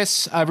for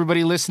this.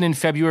 Everybody listening,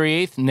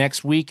 February 8th,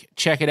 next week.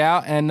 Check it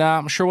out, and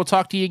I'm sure we'll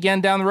talk to you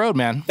again down the road,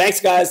 man. Thanks,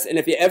 guys. And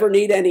if you ever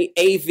need any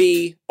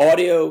AV,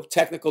 audio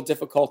technical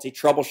difficulty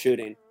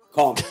troubleshooting,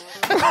 call me.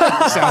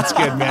 Sounds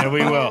good, man.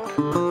 We will.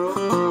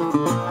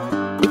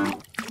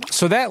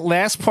 So that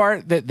last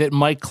part that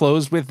Mike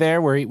closed with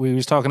there, where he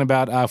was talking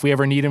about if we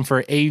ever need him for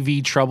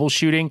AV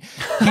troubleshooting,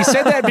 he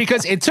said that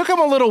because it took him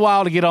a little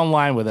while to get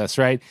online with us,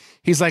 right?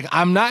 He's like,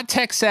 I'm not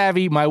tech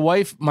savvy. My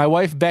wife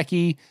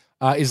Becky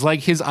is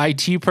like his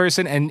IT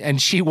person, and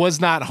she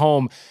was not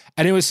home,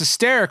 and it was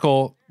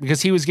hysterical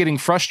because he was getting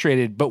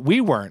frustrated, but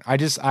we weren't.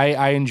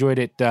 I enjoyed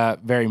it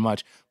very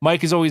much.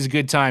 Mike is always a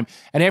good time,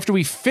 and after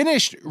we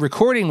finished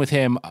recording with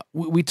him,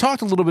 we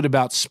talked a little bit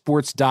about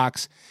sports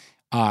docs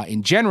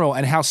in general,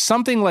 and how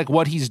something like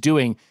what he's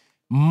doing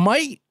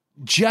might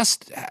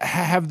just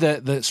have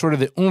the sort of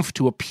the oomph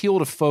to appeal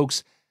to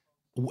folks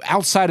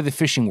outside of the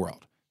fishing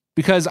world.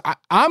 Because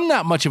I'm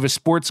not much of a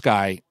sports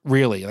guy,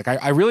 really. Like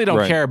I really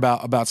don't care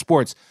about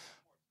sports,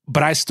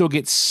 but I still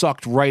get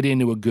sucked right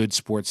into a good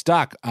sports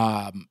doc.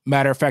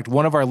 Matter of fact,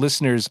 one of our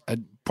listeners,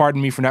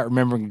 pardon me for not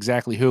remembering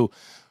exactly who,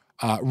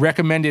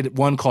 recommended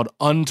one called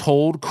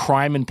Untold: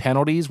 Crime and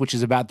Penalties, which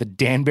is about the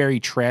Danbury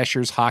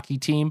Trashers hockey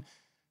team.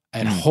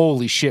 And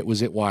holy shit,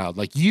 was it wild.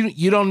 Like,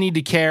 you don't need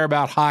to care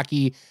about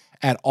hockey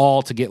at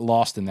all to get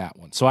lost in that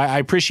one. So I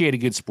appreciate a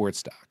good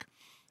sports doc.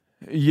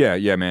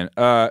 Yeah, man.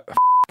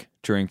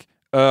 Drink.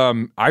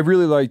 I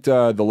really liked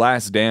The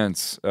Last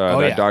Dance,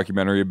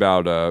 documentary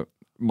about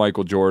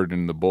Michael Jordan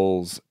and the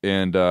Bulls.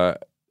 And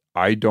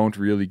I don't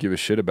really give a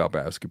shit about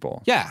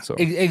basketball. Yeah, so.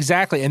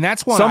 Exactly. And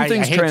that's one some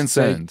things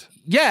transcend.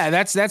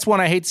 That's one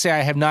I hate to say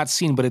I have not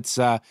seen, but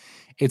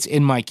it's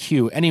in my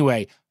queue.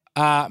 Anyway,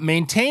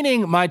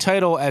 maintaining my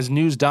title as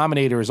news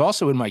dominator is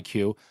also in my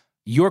queue.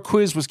 Your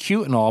quiz was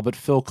cute and all, but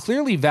Phil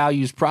clearly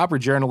values proper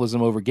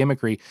journalism over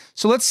gimmickry.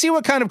 So let's see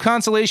what kind of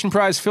consolation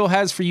prize Phil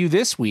has for you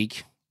this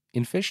week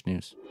in Fish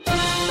News.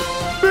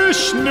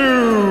 Fish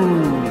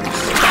News!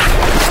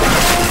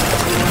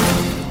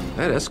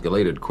 That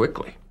escalated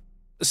quickly.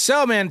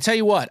 So, man, tell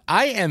you what,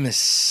 I am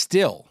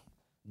still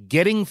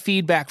getting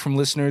feedback from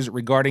listeners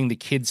regarding the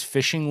kids'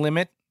 fishing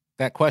limit,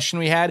 that question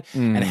we had,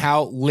 and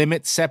how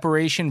limit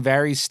separation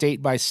varies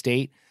state by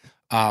state.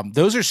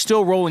 Those are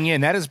still rolling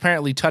in. That has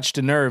apparently touched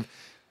a nerve.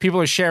 People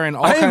are sharing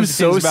all kinds of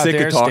things about their states. I am so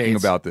sick of talking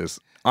about this.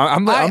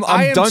 I'm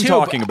done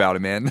talking about it,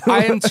 man.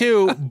 I am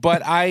too,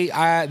 but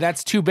I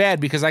that's too bad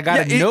because I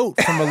got a note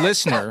from a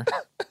listener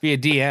via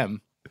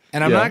DM,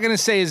 and I'm not going to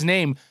say his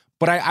name,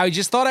 but I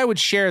just thought I would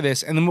share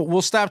this, and then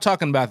we'll stop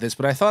talking about this,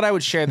 but I thought I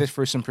would share this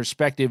for some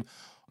perspective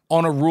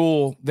on a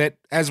rule that,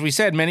 as we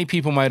said, many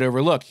people might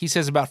overlook. He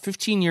says about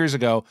 15 years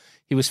ago,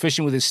 he was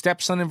fishing with his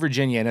stepson in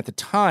Virginia, and at the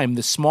time,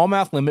 the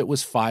smallmouth limit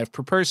was 5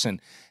 per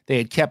person. They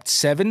had kept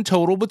 7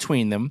 total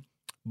between them,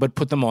 but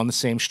put them on the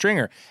same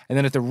stringer. And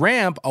then at the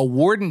ramp, a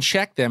warden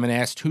checked them and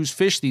asked whose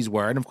fish these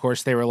were. And of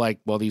course, they were like,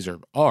 well, these are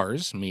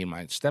ours, me and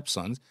my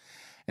stepson's.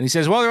 And he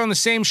says, well, they're on the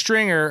same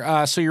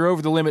stringer, so you're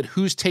over the limit.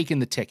 Who's taking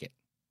the ticket?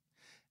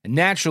 And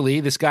naturally,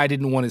 this guy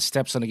didn't want his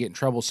stepson to get in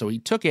trouble, so he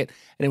took it.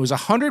 And it was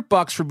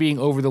 $100 for being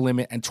over the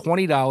limit and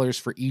 $20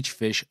 for each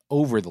fish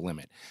over the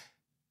limit.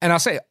 And I'll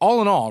say,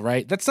 all in all,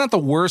 right, that's not the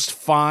worst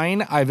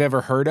fine I've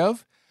ever heard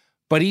of.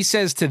 But he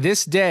says to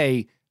this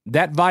day,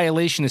 that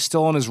violation is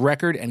still on his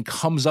record and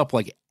comes up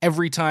like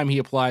every time he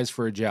applies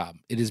for a job.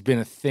 It has been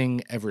a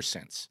thing ever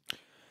since.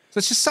 So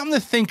it's just something to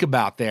think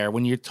about there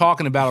when you're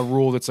talking about a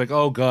rule that's like,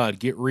 oh, God,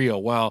 get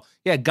real. Well,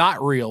 yeah,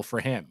 got real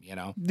for him, you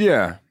know?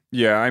 Yeah.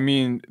 Yeah. I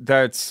mean,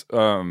 that's,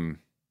 yeah,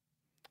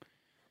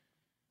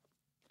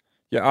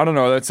 I don't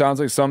know. That sounds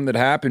like something that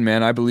happened,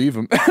 man. I believe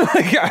him.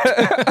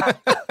 That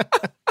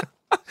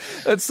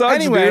sucks,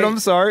 anyway, dude. I'm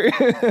sorry.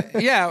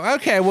 Yeah.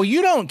 Okay. Well,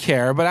 you don't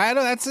care, but I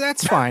don't,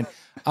 that's fine.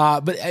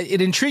 But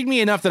it intrigued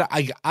me enough that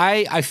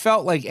I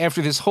felt like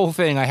after this whole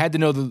thing, I had to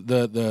know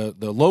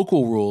the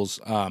local rules.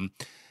 And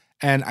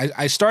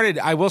I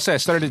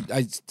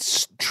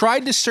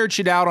tried to search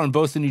it out on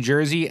both the New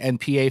Jersey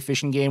and PA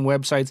Fish and Game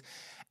websites,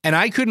 and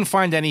I couldn't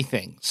find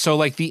anything. So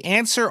like the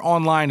answer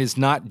online is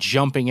not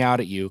jumping out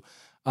at you.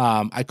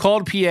 I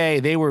called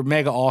PA. They were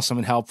mega awesome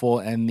and helpful.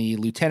 And the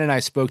lieutenant I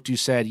spoke to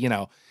said, you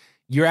know,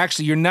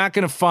 you're not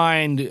going to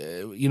find,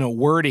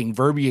 wording,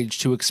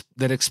 verbiage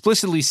that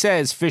explicitly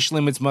says fish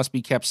limits must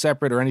be kept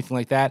separate or anything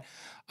like that.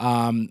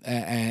 And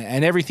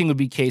everything would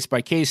be case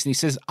by case. And he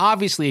says,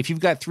 obviously, if you've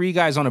got 3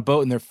 guys on a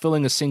boat and they're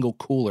filling a single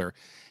cooler,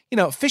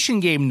 Fish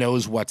and Game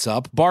knows what's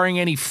up, barring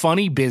any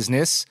funny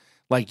business,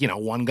 like,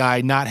 one guy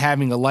not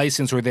having a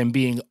license or them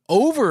being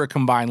over a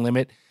combined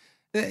limit.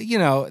 They're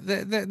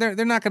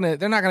not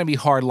gonna be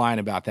hard line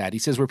about that. He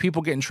says where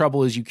people get in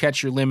trouble is you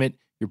catch your limit,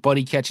 your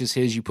buddy catches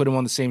his, you put him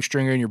on the same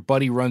stringer, and your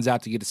buddy runs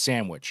out to get a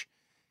sandwich.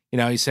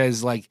 He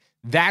says like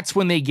that's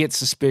when they get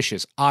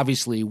suspicious.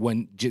 Obviously,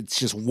 when it's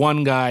just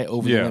one guy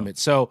over the limit.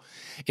 So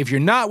if you're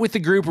not with the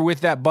group or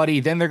with that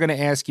buddy, then they're going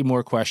to ask you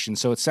more questions.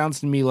 So it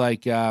sounds to me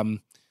like I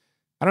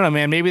don't know,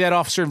 man. Maybe that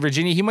officer in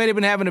Virginia, he might have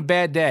been having a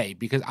bad day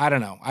because I don't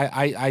know.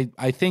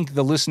 I think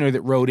the listener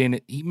that wrote in,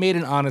 he made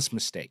an honest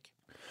mistake.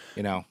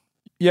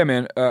 Yeah,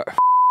 man.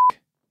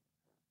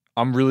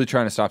 I'm really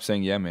trying to stop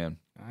saying yeah, man.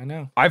 I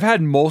know. I've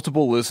had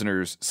multiple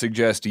listeners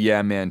suggest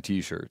yeah, man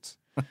t-shirts.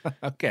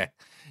 Okay.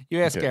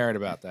 You asked Garrett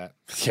about that.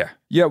 Yeah.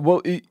 Yeah,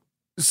 well,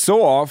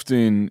 so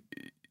often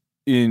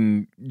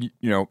in,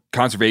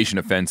 conservation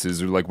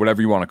offenses or like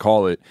whatever you want to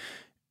call it,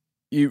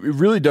 it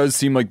really does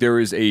seem like there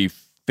is a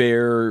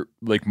fair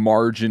like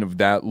margin of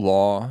that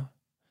law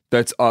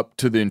that's up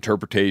to the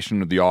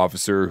interpretation of the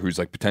officer who's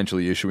like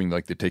potentially issuing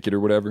like the ticket or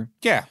whatever.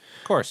 Yeah,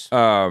 of course.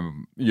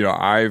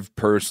 I've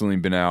personally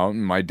been out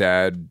and my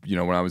dad,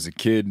 when I was a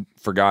kid,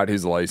 forgot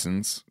his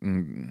license.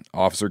 And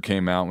officer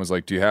came out and was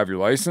like, "Do you have your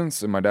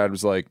license?" And my dad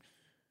was like,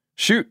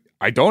 "Shoot,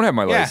 I don't have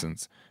my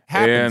license."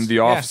 Happens. And the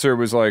officer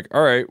was like,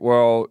 "All right,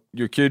 well,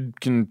 your kid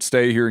can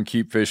stay here and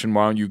keep fishing.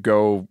 Why don't you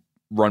go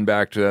run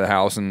back to the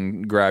house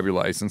and grab your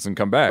license and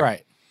come back?"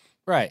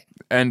 Right.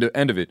 End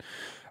of it.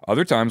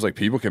 Other times, like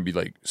people can be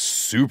like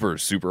super,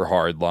 super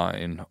hard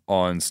line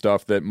on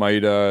stuff that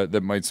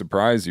might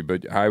surprise you.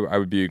 But I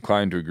would be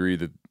inclined to agree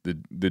that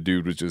the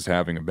dude was just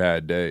having a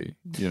bad day.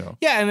 Yeah,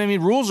 and I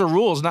mean rules are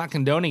rules, not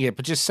condoning it,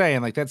 but just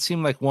saying like that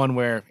seemed like one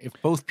where if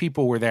both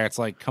people were there, it's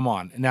like come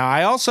on. Now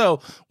I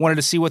also wanted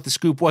to see what the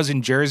scoop was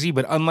in Jersey,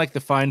 but unlike the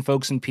fine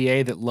folks in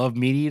PA that love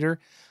Meat Eater,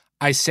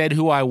 I said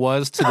who I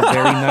was to the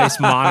very nice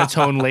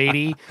monotone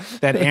lady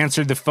that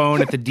answered the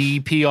phone at the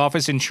DEP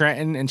office in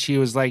Trenton, and she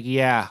was like,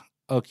 "Yeah.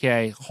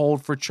 Okay,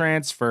 hold for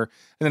transfer."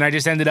 And then I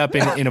just ended up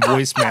in a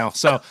voicemail.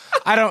 So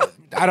I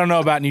don't know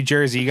about New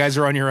Jersey. You guys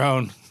are on your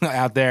own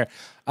out there.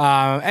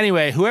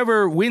 Anyway,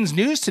 whoever wins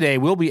news today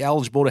will be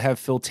eligible to have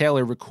Phil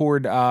Taylor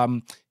record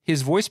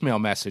his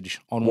voicemail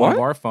message on one of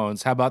our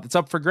phones. How about it's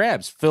up for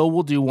grabs? Phil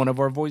will do one of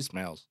our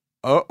voicemails.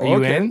 Oh, are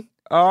you in?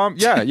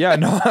 Yeah.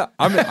 No,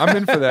 I'm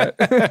in for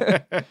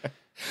that.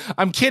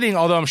 I'm kidding,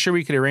 although I'm sure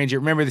we could arrange it.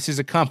 Remember, this is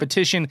a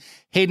competition.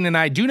 Hayden and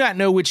I do not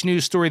know which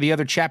news story the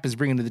other chap is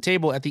bringing to the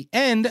table. At the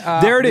end...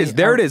 There it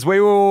is. Wait,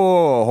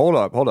 hold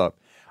up.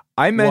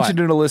 I mentioned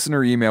in a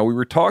listener email, we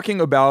were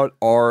talking about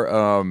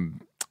our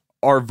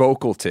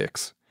vocal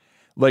tics.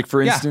 Like,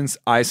 for instance,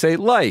 I say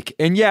like,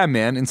 and yeah,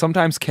 man, and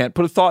sometimes can't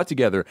put a thought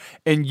together.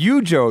 And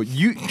you, Joe,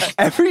 you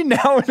every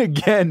now and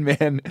again,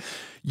 man,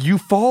 you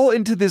fall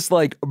into this,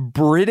 like,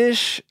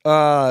 British...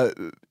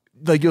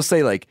 like you'll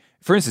say, like,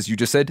 for instance, you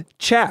just said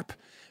chap.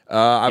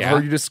 I've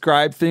heard you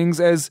describe things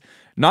as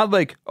not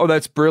like, oh,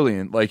 that's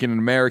brilliant, like in an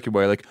American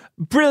way, like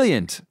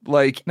brilliant,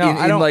 like no,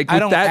 I don't like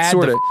with that add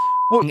sort of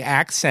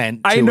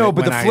accent. I know,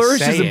 but the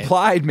flourish is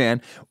implied,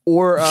 man.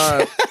 Or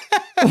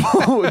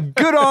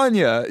good on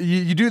you.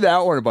 You do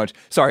that one a bunch.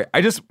 Sorry,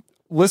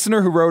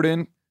 listener who wrote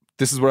in,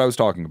 this is what I was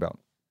talking about.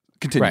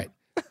 Continue. Right.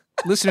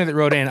 Listener that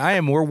wrote in, I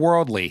am more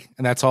worldly,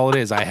 and that's all it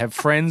is. I have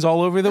friends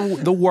all over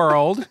the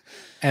world,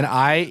 and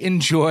I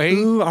enjoy.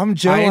 Ooh, I'm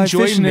Joe. I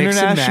enjoy mixing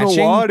international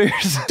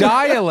waters.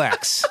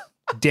 Dialects.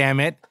 Damn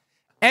it.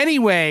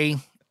 Anyway,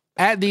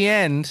 at the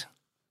end,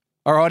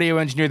 our audio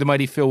engineer, the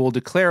mighty Phil, will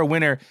declare a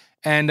winner,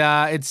 and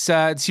it's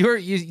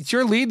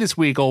your lead this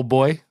week, old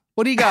boy.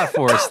 What do you got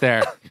for us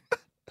there?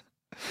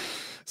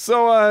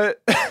 So,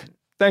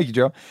 thank you,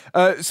 Joe.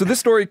 So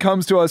this story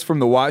comes to us from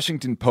the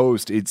Washington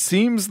Post. It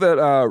seems that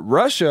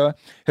Russia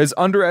has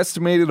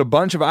underestimated a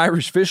bunch of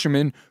Irish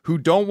fishermen who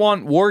don't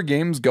want war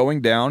games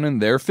going down in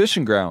their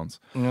fishing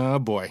grounds. Oh,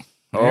 boy.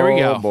 There we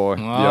go. Oh, boy.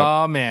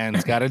 Oh, man.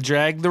 It's got to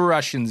drag the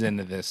Russians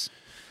into this.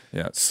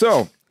 Yeah.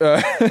 So,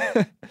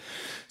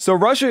 so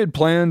Russia had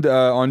planned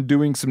on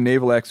doing some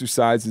naval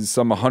exercises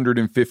some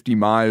 150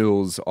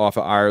 miles off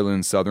of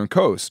Ireland's southern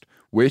coast,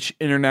 which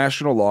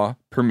international law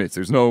permits.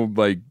 There's no,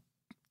 like,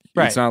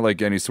 it's not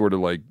like any sort of,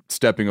 like,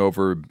 stepping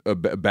over a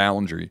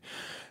boundary.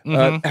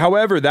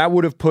 However, that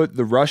would have put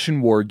the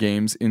Russian war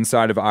games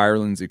inside of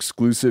Ireland's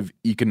exclusive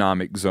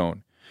economic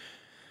zone.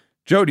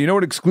 Joe, do you know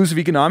what exclusive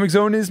economic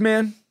zone is,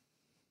 man?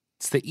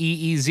 It's the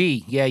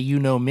EEZ. Yeah, you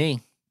know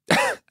me.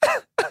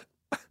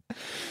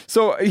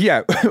 So,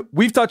 yeah,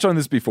 we've touched on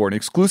this before. An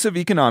exclusive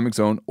economic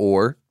zone,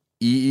 or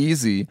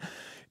EEZ,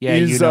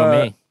 you know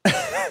me.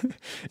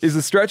 is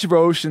a stretch of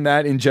ocean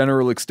that in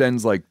general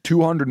extends like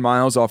 200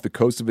 miles off the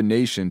coast of a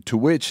nation to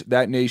which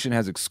that nation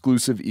has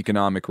exclusive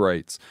economic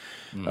rights.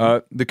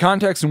 The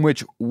context in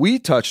which we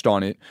touched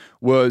on it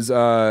was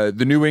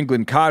the New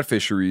England cod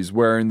fisheries,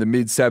 where in the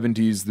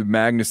mid-70s, the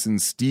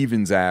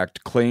Magnuson-Stevens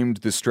Act claimed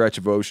the stretch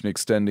of ocean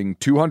extending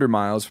 200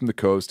 miles from the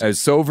coast as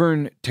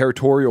sovereign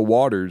territorial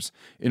waters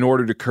in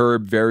order to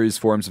curb various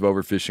forms of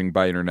overfishing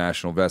by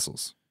international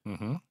vessels.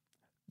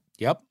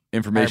 Yep.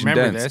 Information I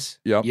remember dense. this.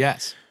 Yep.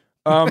 Yes.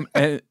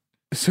 And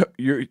so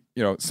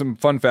some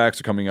fun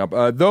facts are coming up.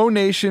 Though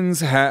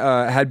nations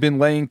had been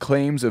laying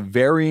claims of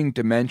varying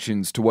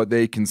dimensions to what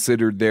they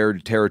considered their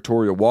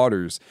territorial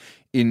waters,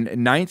 in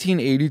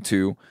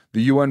 1982,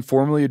 the UN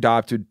formally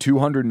adopted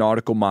 200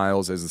 nautical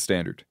miles as the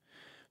standard.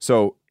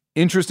 So,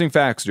 interesting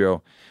facts,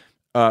 Joe.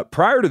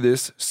 Prior to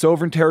this,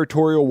 sovereign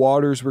territorial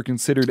waters were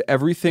considered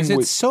everything. Is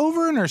it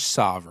sovereign or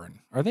sovereign?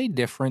 Are they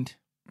different?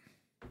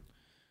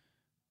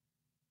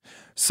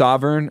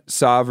 Sovereign.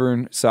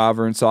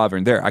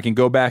 There, I can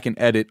go back and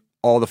edit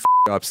all the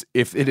ups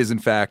if it is in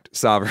fact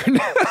sovereign.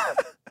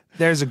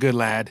 There's a good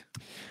lad.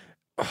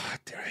 Oh,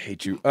 I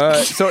hate you.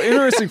 So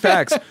interesting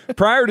facts.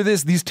 Prior to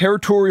this, these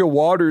territorial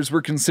waters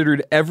were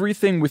considered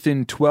everything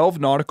within 12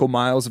 nautical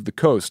miles of the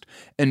coast.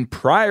 And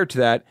prior to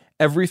that,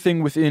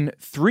 everything within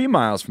 3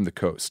 miles from the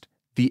coast.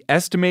 The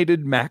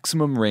estimated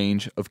maximum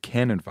range of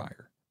cannon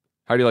fire.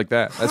 How do you like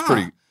that? That's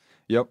pretty...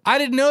 Yep. I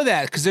didn't know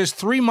that because there's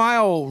 3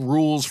 mile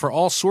rules for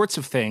all sorts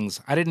of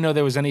things. I didn't know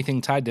there was anything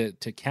tied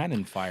to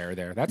cannon fire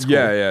there. That's cool.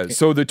 Yeah.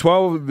 So the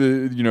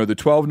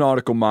 12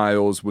 nautical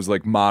miles was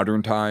like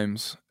modern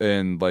times,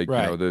 and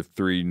the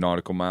 3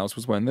 nautical miles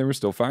was when they were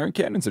still firing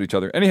cannons at each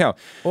other. Anyhow,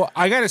 well,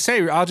 I gotta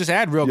say, I'll just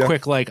add real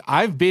quick. Like,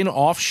 I've been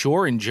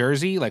offshore in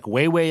Jersey, like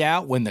way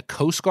out when the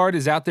Coast Guard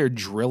is out there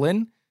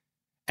drilling,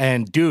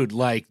 and dude,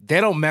 like they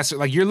don't mess.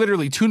 Like you're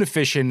literally tuna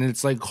fishing, and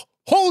it's like,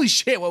 holy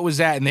shit, what was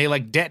that? And they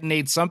like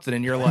detonate something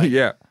and you're like,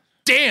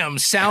 damn,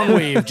 sound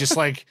wave just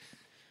like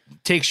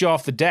takes you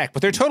off the deck.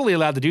 But they're totally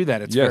allowed to do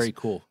that. It's very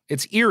cool.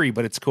 It's eerie,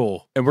 but it's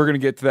cool. And we're going to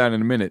get to that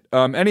in a minute.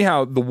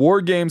 Anyhow, the war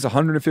games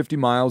 150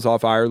 miles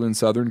off Ireland's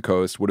southern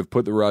coast would have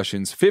put the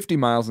Russians 50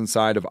 miles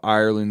inside of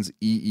Ireland's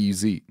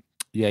EEZ.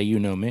 Yeah, you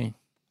know me.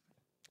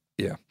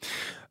 Yeah.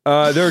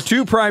 There are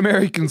 2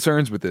 primary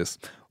concerns with this.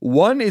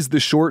 One is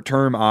the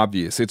short-term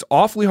obvious. It's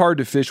awfully hard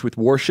to fish with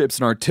warships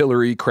and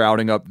artillery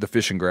crowding up the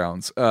fishing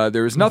grounds.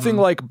 There is nothing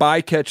like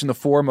bycatch in the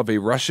form of a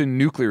Russian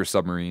nuclear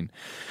submarine.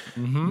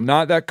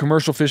 Not that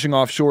commercial fishing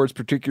offshore is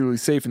particularly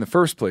safe in the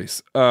first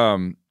place.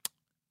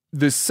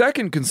 The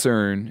second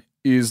concern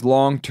is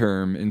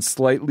long-term and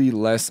slightly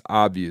less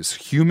obvious: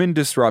 human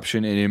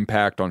disruption and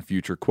impact on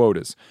future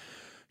quotas.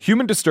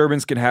 Human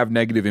disturbance can have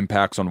negative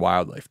impacts on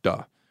wildlife,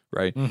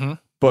 right?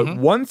 But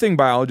one thing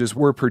biologists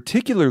were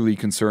particularly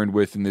concerned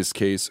with in this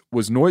case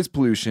was noise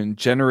pollution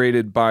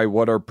generated by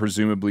what are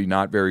presumably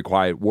not very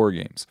quiet war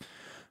games.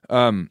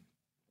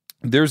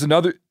 This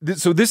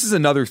is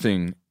another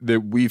thing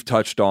that we've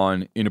touched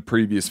on in a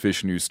previous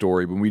Fish News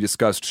story when we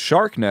discussed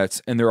shark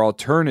nets and their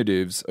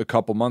alternatives a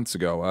couple months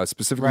ago,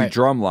 specifically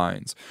drum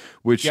lines,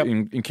 which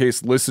in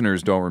case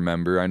listeners don't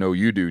remember, I know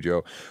you do,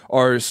 Joe,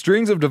 are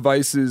strings of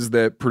devices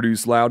that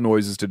produce loud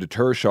noises to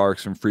deter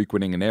sharks from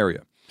frequenting an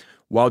area.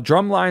 While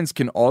drum lines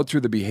can alter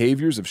the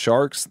behaviors of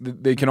sharks,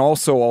 they can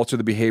also alter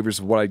the behaviors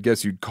of what I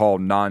guess you'd call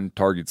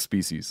non-target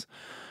species.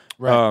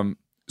 Right.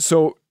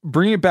 So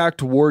bringing it back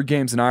to War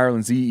Games in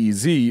Ireland's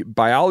EEZ,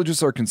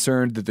 biologists are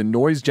concerned that the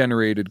noise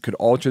generated could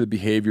alter the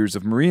behaviors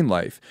of marine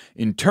life.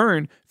 In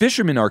turn,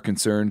 fishermen are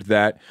concerned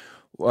that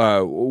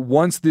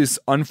once this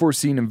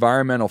unforeseen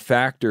environmental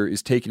factor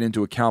is taken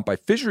into account by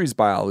fisheries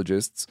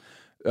biologists,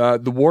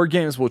 the War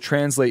Games will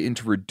translate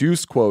into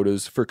reduced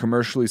quotas for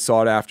commercially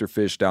sought-after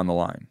fish down the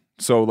line.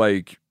 So,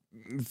 like,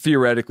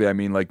 theoretically, I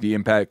mean, like, the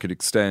impact could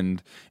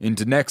extend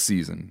into next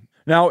season.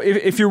 Now,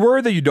 if you're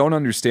worried that you don't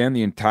understand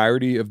the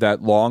entirety of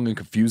that long and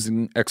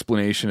confusing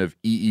explanation of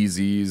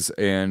EEZs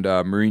and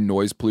marine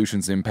noise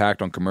pollution's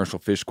impact on commercial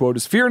fish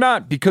quotas, fear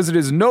not, because it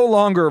is no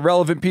longer a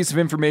relevant piece of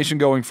information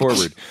going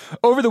forward.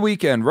 Over the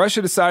weekend,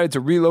 Russia decided to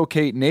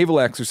relocate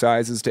naval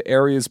exercises to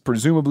areas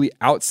presumably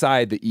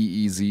outside the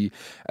EEZ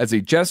as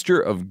a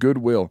gesture of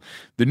goodwill.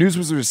 The news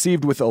was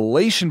received with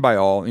elation by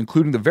all,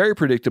 including the very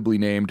predictably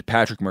named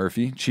Patrick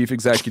Murphy, chief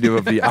executive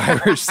of the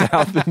Irish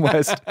South and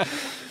West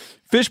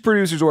Fish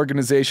Producers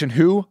Organization,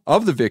 who,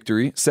 of the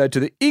victory, said to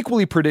the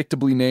equally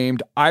predictably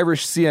named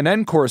Irish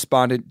CNN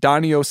correspondent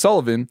Donnie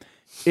O'Sullivan,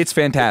 "It's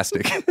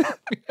fantastic."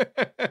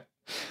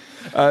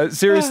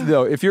 Seriously,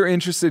 though, if you're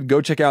interested,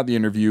 go check out the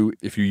interview.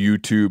 If you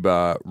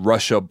YouTube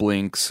Russia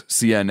Blinks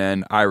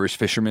CNN Irish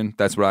Fisherman,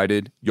 that's what I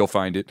did, you'll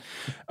find it.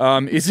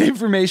 It's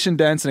information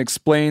dense and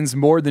explains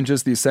more than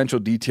just the essential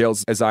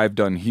details as I've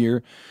done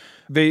here.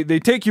 They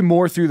take you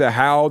more through the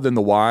how than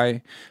the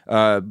why.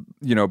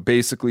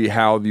 Basically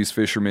how these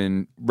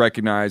fishermen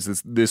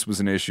recognized this was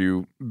an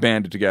issue,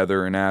 banded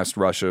together, and asked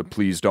Russia,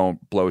 please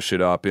don't blow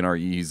shit up in our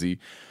EEZ.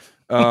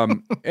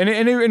 And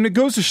it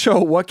goes to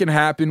show what can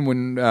happen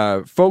when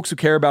folks who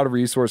care about a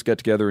resource get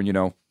together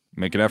and,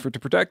 make an effort to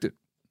protect it.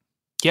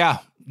 Yeah.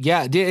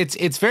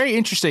 It's very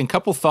interesting.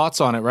 Couple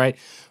thoughts on it, right?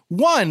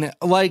 One,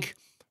 like,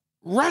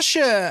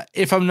 Russia,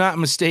 if I'm not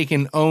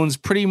mistaken, owns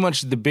pretty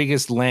much the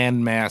biggest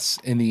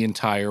landmass in the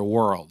entire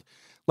world.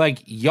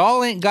 Like,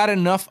 y'all ain't got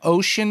enough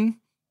ocean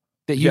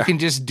that you can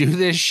just do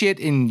this shit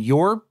in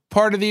your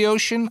part of the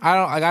ocean.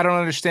 I don't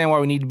understand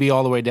why we need to be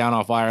all the way down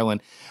off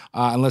Ireland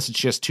unless it's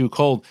just too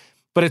cold.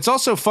 But it's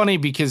also funny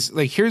because,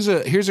 like, here's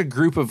a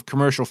group of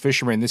commercial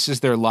fishermen. This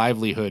is their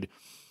livelihood,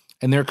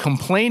 and they're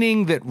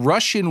complaining that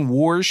Russian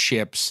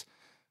warships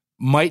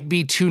might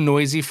be too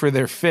noisy for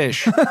their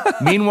fish.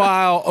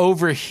 Meanwhile,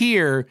 over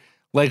here,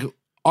 like,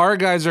 our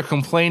guys are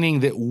complaining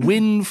that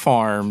wind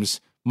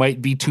farms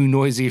might be too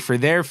noisy for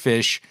their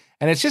fish.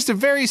 And it's just a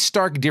very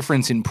stark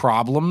difference in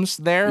problems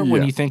there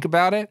when you think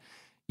about it.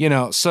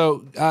 So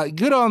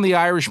good on the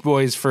Irish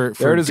boys for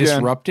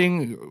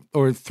disrupting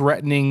or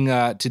threatening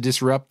to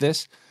disrupt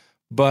this.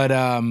 But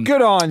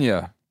good on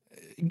you.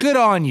 Good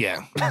on you.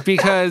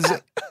 Because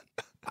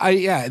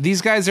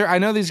these guys are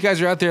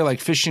out there like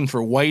fishing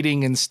for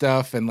whiting and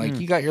stuff, and like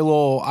you got your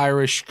little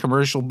Irish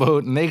commercial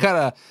boat, and they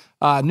got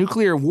a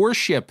nuclear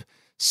warship.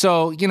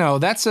 So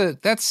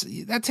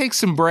that takes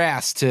some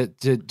brass to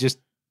just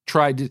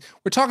try to.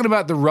 We're talking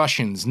about the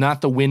Russians,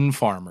 not the wind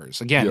farmers.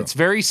 Again, it's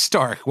very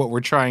stark what we're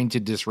trying to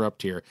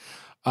disrupt here.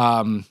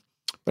 But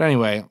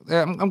anyway,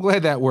 I'm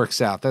glad that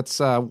works out.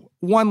 That's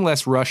one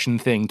less Russian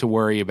thing to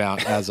worry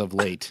about as of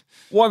late.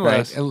 One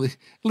less. At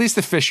least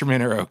the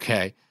fishermen are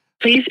okay.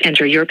 Please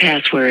enter your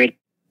password.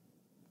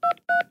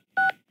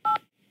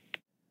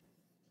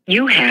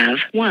 You have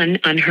one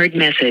unheard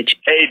message.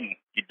 Hayden,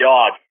 you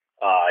dog.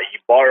 You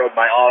borrowed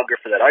my auger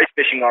for that ice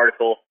fishing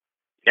article.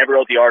 You never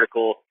wrote the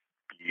article.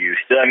 You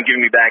still haven't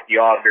given me back the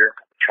auger.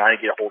 I'm trying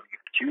to get a hold of you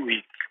for 2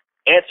 weeks.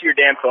 Answer your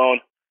damn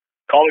phone.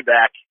 Call me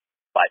back.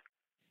 Bye.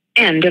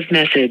 End of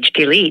message.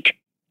 Delete.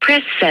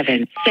 Press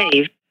 7.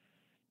 Save.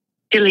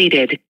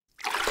 Deleted.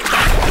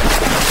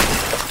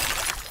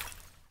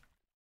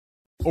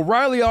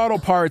 O'Reilly Auto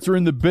Parts are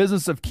in the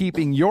business of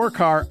keeping your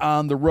car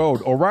on the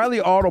road.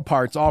 O'Reilly Auto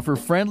Parts offer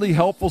friendly,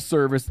 helpful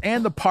service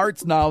and the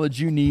parts knowledge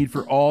you need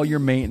for all your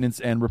maintenance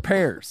and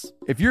repairs.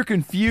 If you're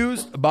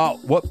confused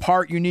about what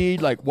part you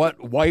need, like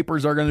what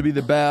wipers are going to be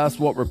the best,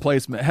 what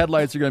replacement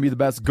headlights are going to be the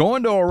best, go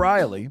into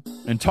O'Reilly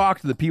and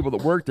talk to the people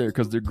that work there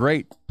because they're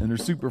great and they're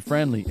super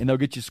friendly and they'll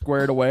get you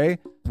squared away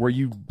where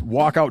you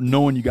walk out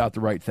knowing you got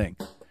the right thing.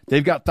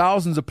 They've got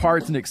thousands of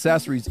parts and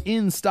accessories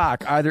in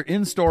stock, either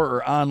in-store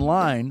or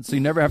online, so you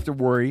never have to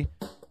worry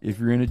if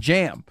you're in a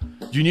jam.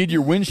 Do you need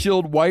your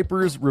windshield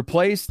wipers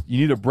replaced? You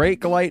need a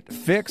brake light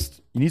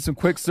fixed? You need some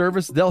quick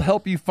service? They'll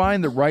help you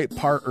find the right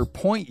part or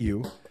point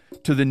you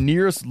to the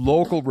nearest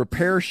local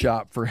repair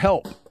shop for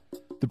help.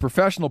 The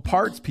professional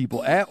parts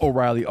people at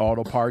O'Reilly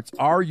Auto Parts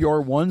are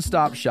your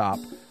one-stop shop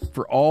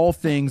for all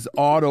things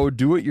auto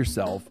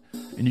do-it-yourself,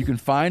 and you can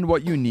find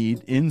what you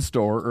need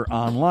in-store or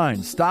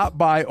online. Stop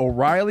by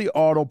O'Reilly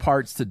Auto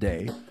Parts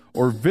today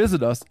or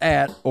visit us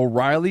at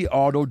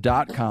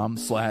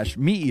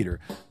O'ReillyAuto.com/MeatEater.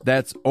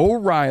 That's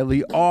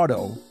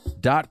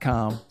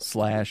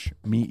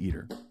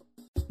O'ReillyAuto.com/MeatEater.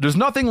 There's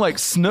nothing like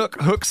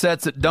snook hook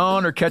sets at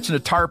dawn or catching a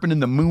tarpon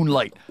in the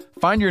moonlight.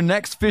 Find your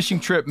next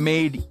fishing trip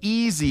made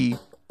easy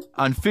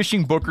on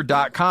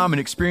fishingbooker.com and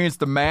experience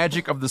the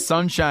magic of the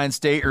Sunshine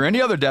State or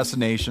any other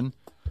destination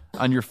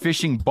on your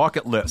fishing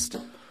bucket list.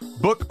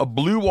 Book a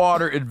blue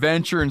water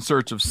adventure in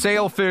search of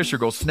sailfish or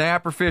go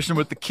snapper fishing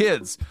with the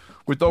kids.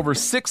 With over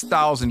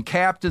 6,000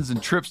 captains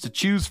and trips to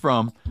choose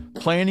from,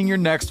 planning your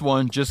next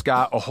one just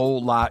got a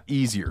whole lot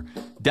easier.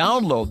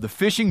 Download the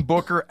Fishing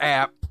Booker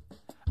app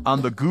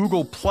on the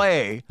Google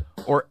Play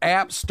or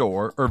App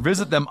Store, or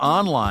visit them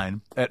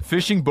online at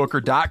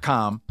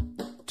fishingbooker.com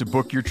to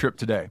book your trip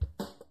today.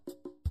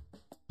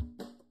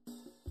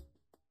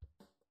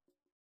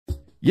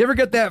 You ever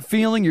get that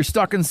feeling you're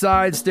stuck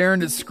inside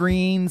staring at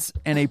screens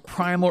and a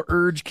primal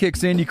urge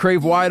kicks in? You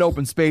crave wide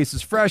open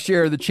spaces, fresh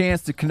air, the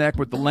chance to connect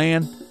with the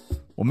land.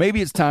 Well,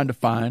 maybe it's time to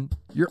find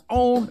your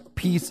own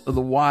piece of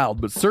the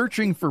wild, but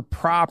searching for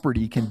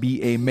property can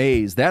be a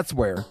maze. That's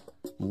where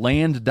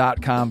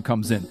Land.com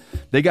comes in.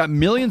 They got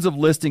millions of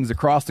listings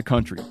across the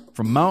country,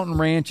 from mountain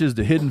ranches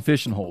to hidden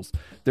fishing holes.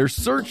 Their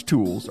search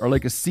tools are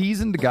like a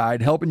seasoned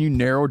guide helping you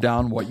narrow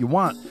down what you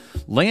want.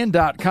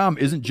 Land.com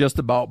isn't just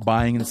about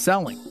buying and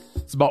selling.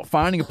 It's about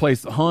finding a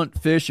place to hunt,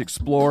 fish,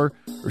 explore,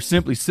 or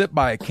simply sit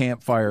by a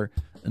campfire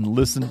and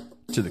listen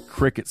to the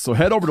crickets. So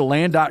head over to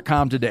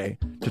Land.com today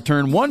to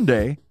turn one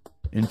day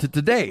into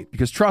today,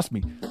 because trust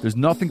me, there's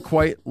nothing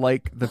quite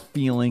like the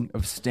feeling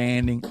of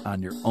standing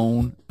on your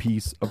own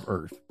piece of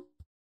earth.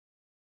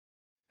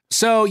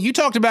 So you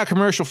talked about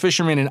commercial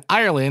fishermen in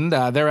Ireland.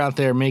 They're out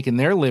there making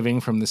their living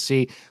from the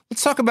sea.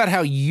 Let's talk about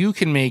how you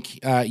can make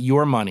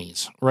your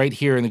monies right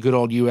here in the good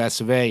old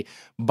US of A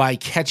by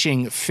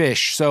catching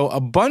fish. So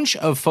a bunch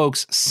of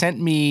folks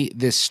sent me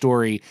this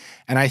story,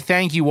 and I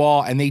thank you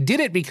all. And they did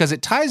it because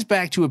it ties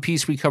back to a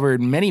piece we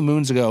covered many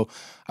moons ago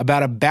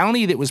about a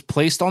bounty that was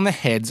placed on the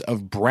heads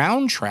of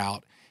brown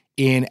trout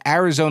in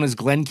Arizona's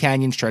Glen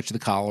Canyon stretch of the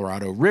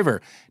Colorado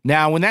River.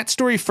 Now, when that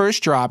story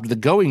first dropped, the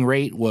going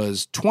rate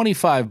was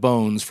 25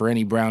 bones for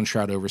any brown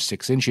trout over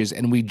 6 inches,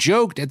 and we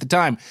joked at the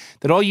time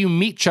that all you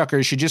meat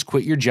chuckers should just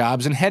quit your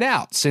jobs and head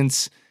out,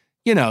 since,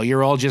 you know,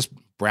 you're all just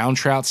brown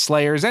trout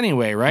slayers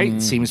anyway, right?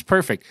 It seems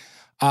perfect.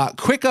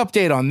 Quick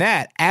update on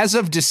that. As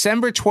of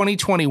December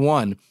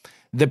 2021,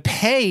 the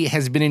pay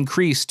has been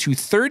increased to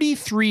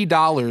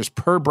 $33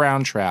 per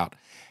brown trout,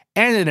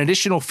 and an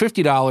additional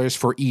 $50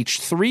 for each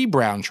 3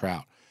 brown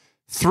trout.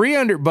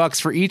 $300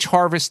 for each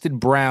harvested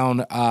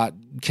brown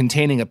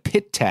containing a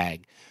pit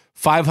tag.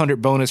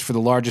 $500 bonus for the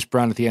largest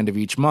brown at the end of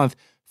each month.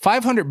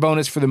 $500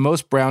 bonus for the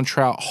most brown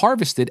trout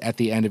harvested at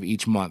the end of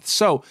each month.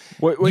 So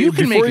you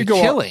can make a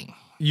killing.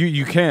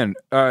 You can.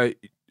 Are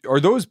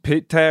those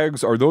pit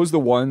tags? Are those the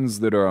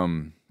ones that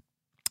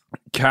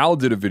Cal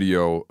did a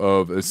video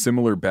of a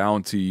similar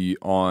bounty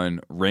on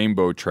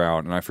rainbow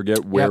trout, and I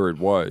forget where it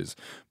was,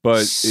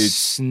 but it's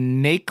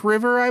Snake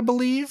River, I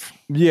believe.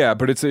 Yeah,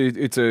 but it's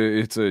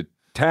a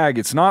tag.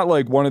 It's not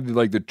like one of the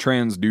the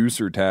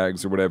transducer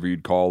tags or whatever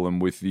you'd call them,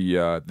 with the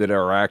that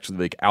are actually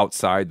like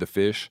outside the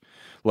fish,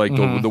 like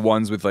the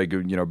ones with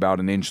about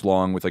an inch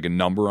long with like a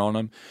number on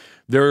them.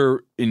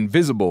 They're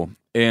invisible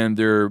and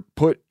they're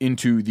put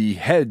into the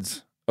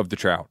heads of the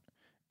trout,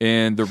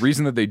 and the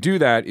reason that they do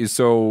that is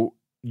so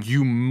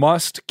you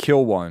must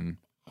kill one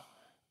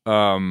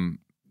to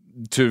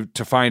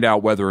find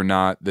out whether or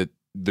not that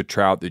the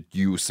trout that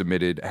you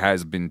submitted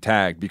has been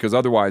tagged, because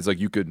otherwise,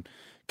 you could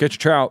catch a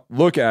trout,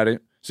 look at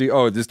it, see,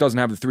 oh, this doesn't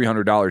have the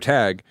 $300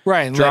 tag,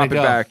 right, and drop it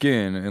back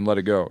in and let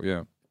it go.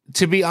 Yeah.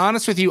 To be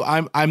honest with you,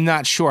 I'm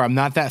not sure. I'm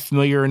not that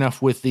familiar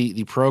enough with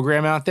the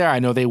program out there. I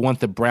know they want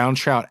the brown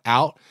trout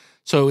out,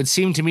 so it would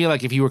seem to me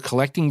like if you were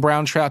collecting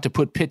brown trout to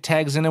put pit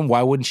tags in them,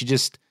 why wouldn't you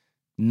just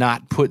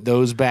not put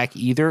those back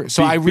either?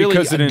 So I really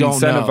because it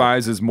don't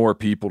incentivizes more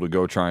people to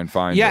go try and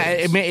find. Yeah,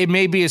 those. it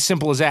may be as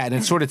simple as that, and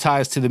it sort of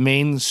ties to the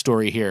main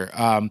story here.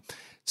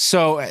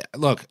 So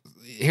look,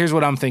 here's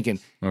what I'm thinking: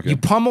 you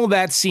pummel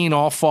that scene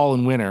all fall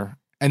and winter,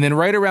 and then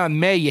right around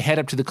May, you head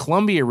up to the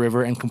Columbia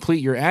River and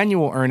complete your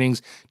annual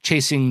earnings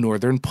chasing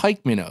northern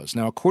pike minnows.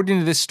 Now, according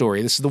to this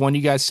story, this is the one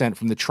you guys sent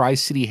from the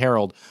Tri-City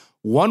Herald.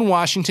 One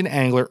Washington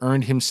angler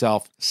earned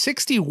himself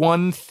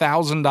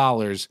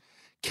 $61,000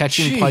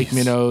 catching pike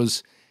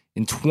minnows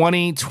in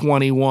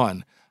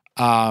 2021.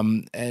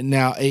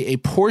 Now, a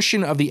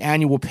portion of the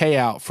annual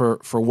payout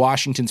for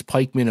Washington's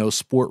pike minnow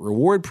sport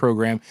reward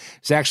program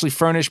is actually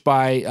furnished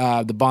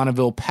by the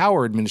Bonneville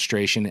Power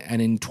Administration. And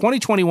in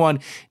 2021,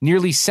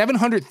 nearly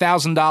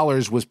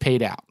 $700,000 was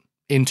paid out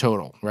in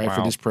total, right,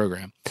 for this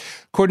program.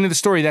 According to the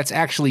story, that's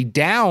actually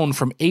down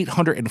from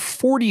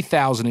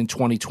 $840,000 in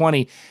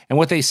 2020. And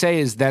what they say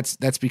is that's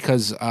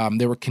because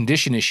there were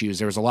condition issues.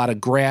 There was a lot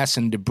of grass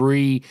and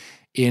debris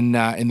in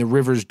the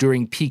rivers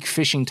during peak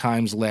fishing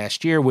times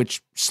last year,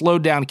 which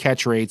slowed down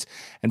catch rates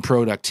and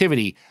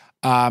productivity.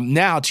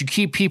 Now, to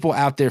keep people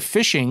out there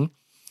fishing,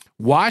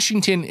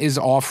 Washington is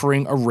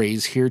offering a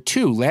raise here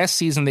too. Last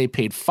season, they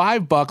paid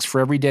 $5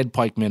 for every dead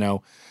pike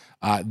minnow.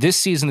 This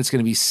season, it's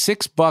going to be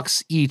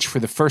 $6 each for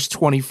the first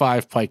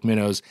 25 pike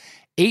minnows,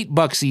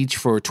 $8 each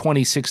for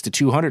 26 to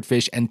 200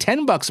 fish, and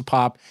 $10 a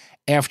pop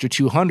after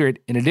 200.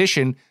 In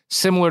addition,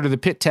 similar to the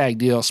pit tag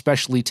deal,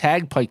 specially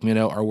tagged pike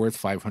minnow are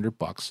worth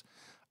 $500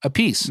 a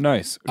piece.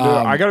 Nice.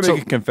 I got to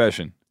make a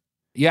confession.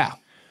 Yeah.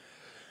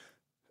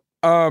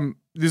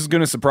 This is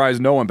going to surprise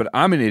no one, but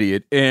I'm an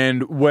idiot.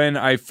 And when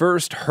I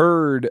first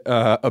heard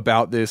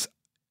about this,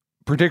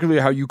 particularly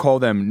how you call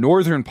them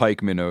northern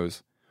pike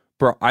minnows,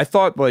 bro, I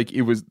thought like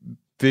it was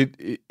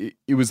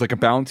like a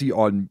bounty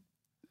on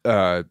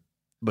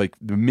like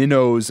the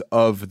minnows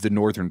of the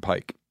northern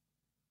pike.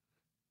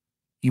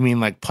 You mean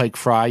like pike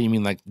fry? You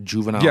mean like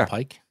juvenile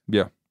pike?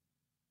 Yeah.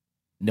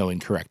 No,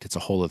 incorrect. It's a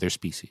whole other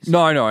species.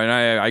 No, I know.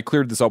 And I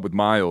cleared this up with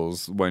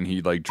Miles when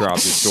he like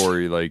dropped his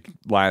story like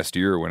last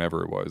year or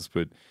whenever it was.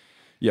 But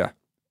yeah.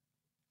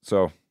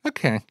 So.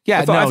 Okay.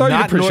 Yeah. I thought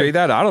you'd appreciate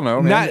that. I don't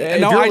know, man.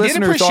 I did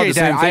appreciate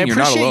that. I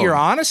appreciate your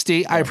honesty.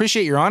 Yeah. I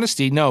appreciate your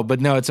honesty. No,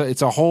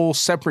 it's a whole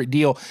separate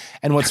deal.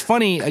 And what's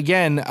funny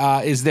again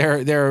is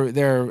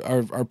there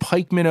are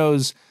pike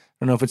minnows. I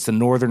don't know if it's the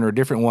northern or a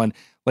different one,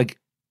 like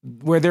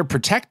where they're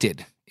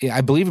protected.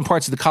 I believe in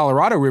parts of the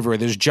Colorado River,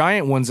 there's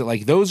giant ones that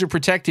like those are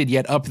protected,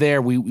 yet up there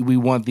we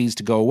want these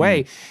to go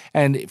away.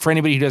 And for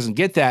anybody who doesn't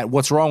get that,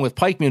 what's wrong with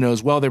pike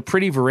minnows? Well, they're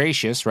pretty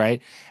voracious, right?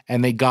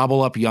 And they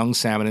gobble up young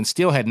salmon and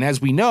steelhead. And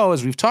as we know,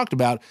 as we've talked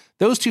about,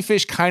 those two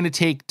fish kind of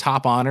take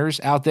top honors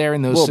out there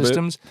in those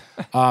systems,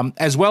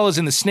 as well as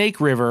in the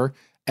Snake River.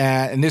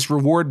 And this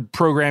reward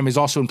program is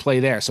also in play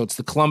there. So it's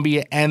the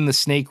Columbia and the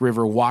Snake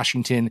River,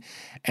 Washington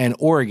and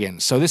Oregon.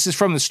 So this is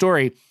from the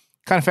story,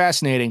 kind of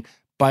fascinating.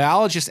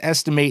 Biologists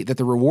estimate that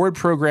the reward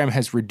program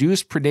has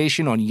reduced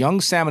predation on young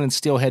salmon and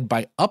steelhead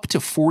by up to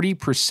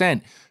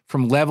 40%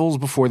 from levels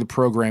before the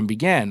program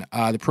began.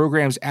 The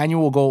program's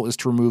annual goal is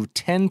to remove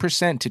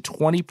 10% to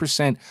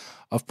 20%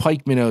 of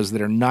pike minnows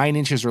that are 9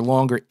 inches or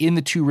longer in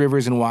the two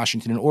rivers in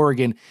Washington and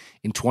Oregon.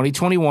 In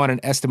 2021,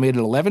 an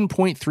estimated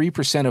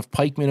 11.3% of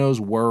pike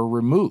minnows were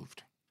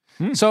removed.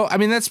 So, I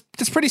mean, that's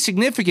pretty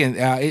significant.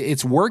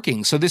 It's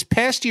working. So this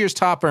past year's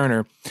top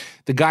earner,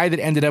 the guy that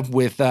ended up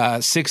with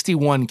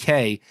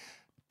 $61K,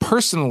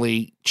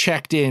 personally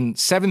checked in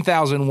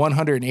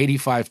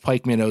 7,185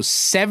 pike minnows,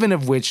 7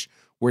 of which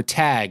were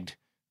tagged,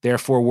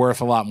 therefore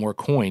worth a lot more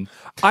coin.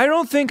 I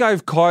don't think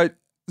I've caught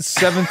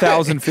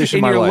 7,000 fish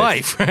in my your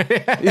life.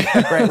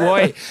 Right. Well,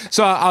 wait.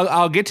 So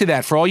I'll get to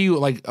that. For all you,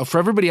 like, for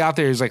everybody out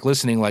there who's like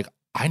listening, like,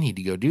 I need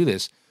to go do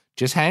this.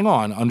 Just hang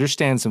on,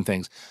 understand some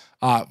things.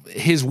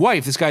 His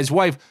wife, this guy's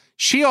wife,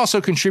 she also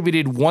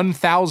contributed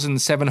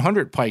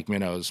 1,700 pike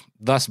minnows,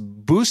 thus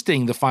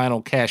boosting the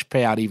final cash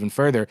payout even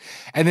further.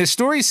 And this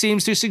story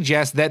seems to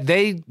suggest that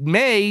they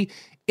may,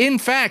 in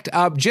fact,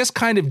 just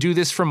kind of do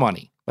this for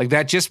money. Like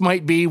that just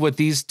might be what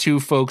these two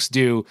folks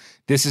do.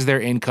 This is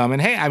their income.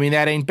 And hey, I mean,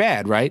 that ain't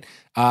bad, right?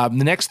 The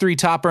next 3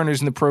 top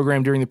earners in the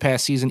program during the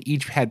past season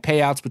each had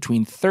payouts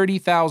between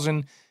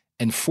 $30,000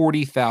 and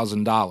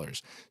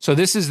 $40,000. So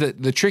this is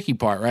the tricky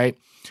part, right?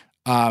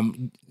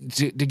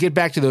 To get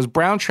back to those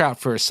brown trout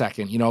for a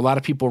second, you know, a lot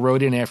of people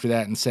wrote in after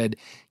that and said,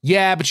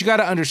 yeah, but you got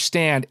to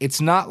understand, it's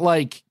not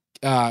like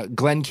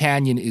Glen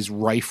Canyon is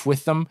rife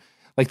with them.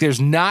 Like there's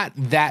not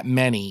that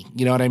many,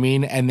 you know what I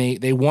mean? And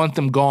they want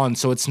them gone.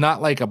 So it's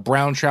not like a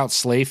brown trout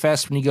sleigh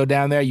fest when you go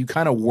down there. You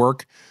kind of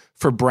work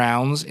for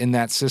browns in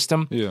that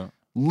system. Yeah. A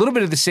little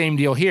bit of the same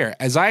deal here.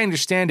 As I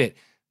understand it,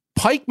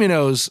 pike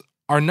minnows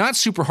are not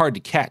super hard to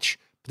catch.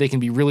 They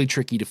can be really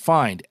tricky to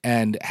find.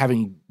 And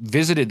having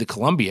visited the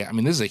Columbia, I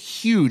mean, this is a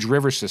huge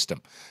river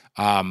system.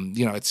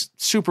 You know, it's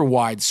super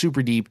wide,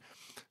 super deep.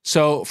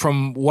 So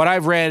from what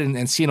I've read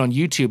and seen on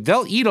YouTube,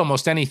 they'll eat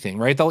almost anything,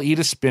 right? They'll eat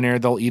a spinner,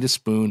 they'll eat a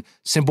spoon,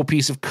 simple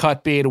piece of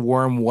cut bait, a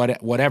worm,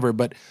 whatever.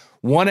 But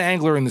one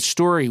angler in the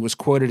story was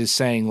quoted as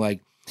saying,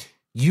 like,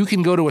 you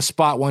can go to a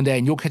spot one day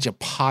and you'll catch a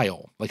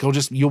pile. Like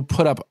you'll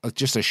put up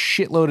just a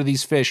shitload of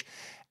these fish,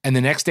 and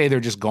the next day they're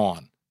just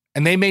gone.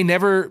 And they may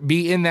never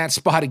be in that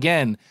spot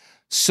again.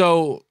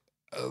 So,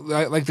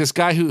 like this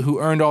guy who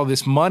earned all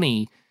this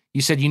money,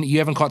 you said you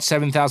haven't caught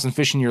 7,000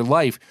 fish in your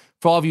life.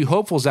 For all of you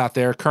hopefuls out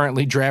there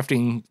currently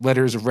drafting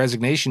letters of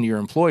resignation to your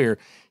employer,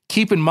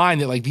 keep in mind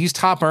that like these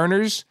top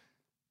earners,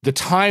 the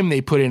time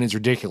they put in is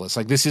ridiculous.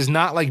 Like this is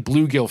not like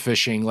bluegill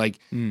fishing. Like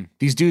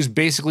these dudes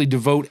basically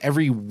devote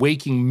every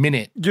waking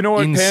minute. You know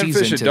what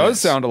panfish it does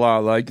sound a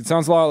lot like? It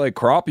sounds a lot like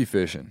crappie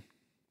fishing.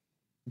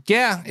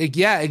 Yeah,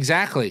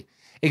 exactly.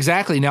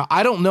 Exactly. Now,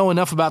 I don't know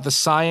enough about the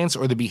science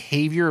or the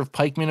behavior of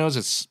pike minnows.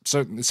 It's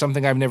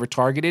something I've never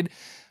targeted,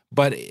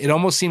 but it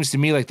almost seems to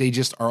me like they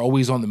just are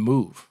always on the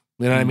move.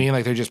 You know what I mean?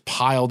 Like they're just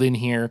piled in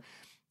here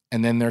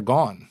and then they're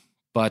gone.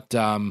 But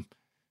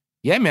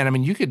yeah, man, I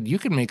mean, you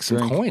could make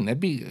some coin.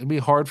 It'd be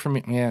hard for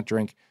me. Yeah,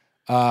 drink.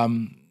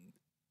 The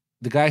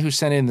guy who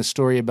sent in the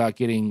story about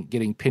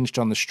getting pinched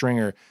on the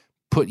stringer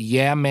put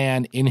 "yeah,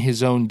 man" in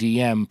his own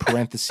DM,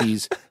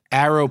 parentheses,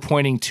 arrow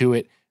pointing to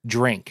it,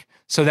 drink.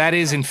 So that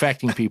is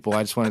infecting people,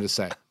 I just wanted to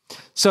say.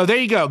 So there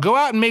you go. Go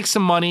out and make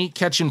some money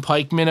catching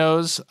pike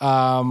minnows.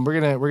 We're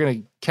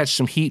gonna catch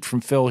some heat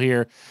from Phil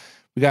here.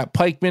 We got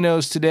pike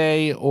minnows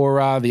today,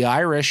 or the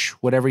Irish,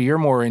 whatever you're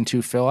more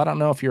into, Phil. I don't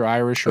know if you're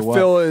Irish or what.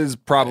 Phil is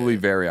probably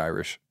very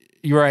Irish.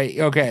 You're right.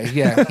 Okay.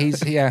 Yeah.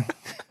 He's yeah.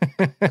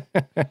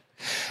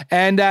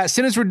 And as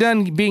soon as we're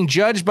done being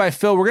judged by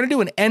Phil, we're going to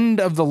do an end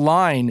of the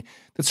line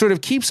that sort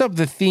of keeps up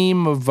the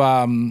theme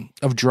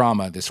of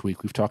drama this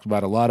week. We've talked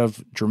about a lot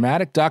of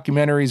dramatic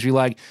documentaries we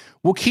like.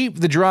 We'll keep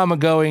the drama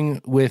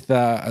going with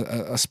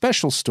a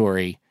special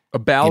story. A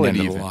ballad,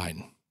 even. End of the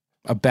line.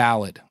 A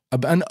ballad.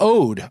 An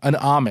ode. An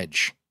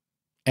homage.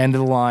 End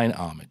of the line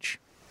homage.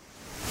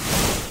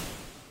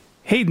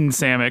 Hayden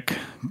Samick,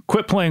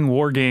 quit playing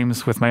war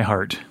games with my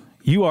heart.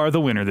 You are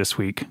the winner this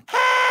week.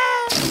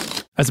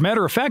 As a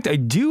matter of fact, I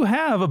do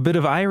have a bit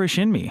of Irish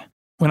in me.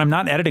 When I'm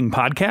not editing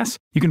podcasts,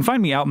 you can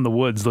find me out in the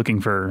woods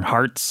looking for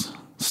hearts,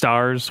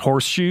 stars,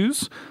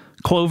 horseshoes,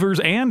 clovers,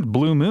 and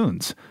blue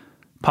moons,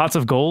 pots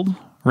of gold,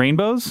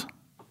 rainbows,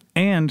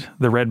 and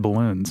the red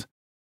balloons.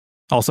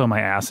 Also,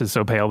 my ass is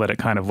so pale that it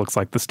kind of looks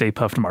like the Stay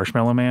Puft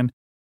Marshmallow Man,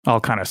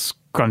 all kind of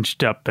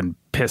scrunched up and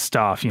pissed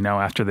off,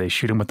 after they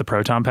shoot him with the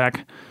proton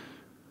pack.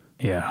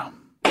 Yeah.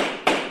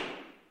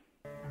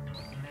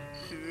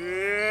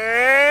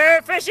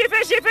 Fishy,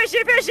 fishy,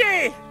 fishy,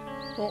 fishy!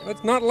 Oh,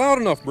 that's not loud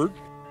enough, Bert.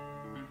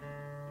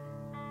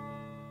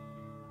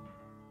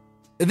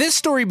 This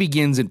story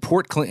begins in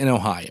Port Clinton,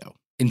 Ohio,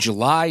 in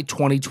July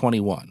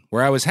 2021,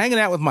 where I was hanging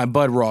out with my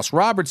bud Ross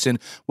Robertson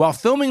while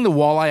filming the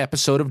walleye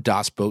episode of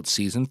Das Boat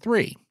Season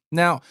 3.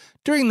 Now,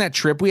 during that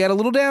trip, we had a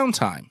little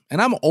downtime, and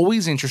I'm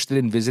always interested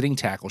in visiting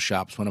tackle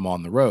shops when I'm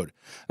on the road,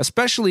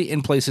 especially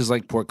in places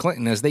like Port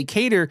Clinton, as they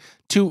cater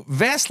to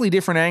vastly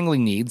different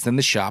angling needs than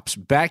the shops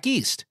back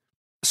east.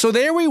 So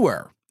there we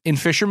were, in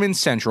Fisherman's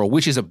Central,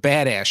 which is a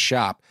badass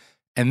shop,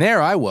 and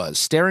there I was,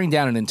 staring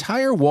down an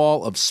entire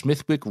wall of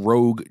Smithwick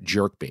Rogue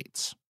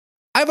jerkbaits.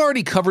 I've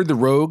already covered the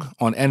Rogue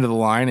on End of the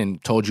Line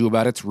and told you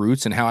about its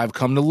roots and how I've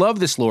come to love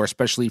this lure,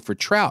 especially for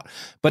trout,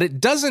 but it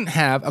doesn't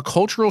have a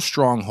cultural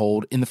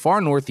stronghold in the far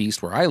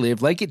northeast where I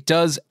live like it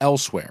does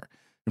elsewhere.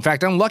 In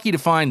fact, I'm lucky to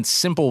find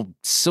simple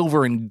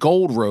silver and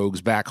gold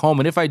Rogues back home,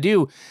 and if I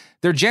do,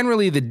 they're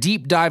generally the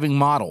deep-diving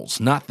models,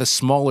 not the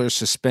smaller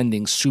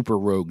suspending Super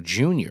Rogue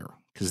Jr.,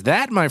 because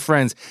that, my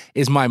friends,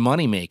 is my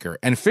moneymaker,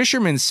 and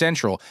Fisherman's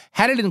Central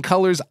had it in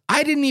colors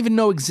I didn't even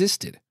know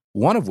existed.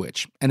 One of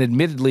which, and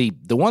admittedly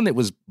the one that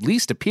was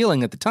least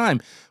appealing at the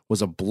time,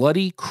 was a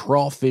bloody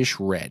crawfish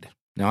red.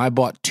 Now, I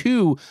bought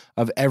 2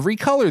 of every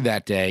color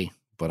that day,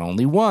 but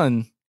only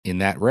 1 in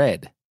that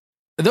red.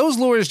 Those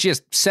lures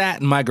just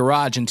sat in my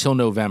garage until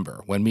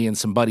November, when me and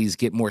some buddies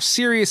get more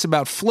serious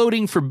about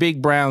floating for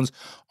big browns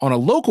on a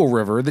local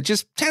river that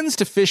just tends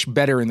to fish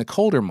better in the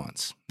colder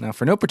months. Now,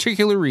 for no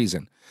particular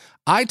reason,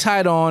 I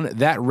tied on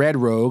that red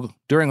Rogue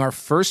during our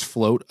first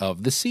float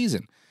of the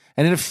season.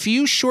 And in a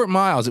few short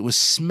miles, it was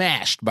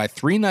smashed by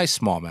 3 nice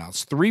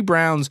smallmouths, 3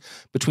 browns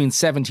between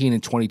 17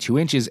 and 22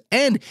 inches,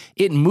 and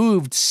it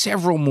moved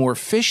several more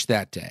fish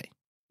that day.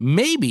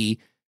 Maybe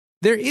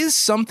there is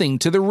something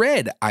to the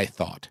red, I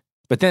thought.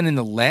 But then in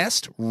the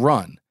last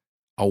run,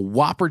 a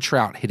whopper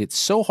trout hit it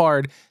so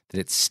hard that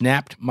it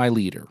snapped my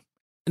leader.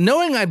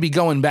 Knowing I'd be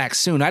going back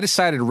soon, I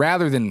decided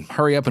rather than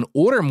hurry up and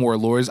order more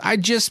lures,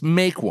 I'd just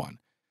make one.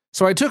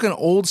 So I took an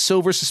old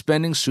silver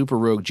suspending Super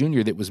Rogue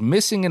Jr. that was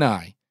missing an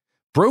eye,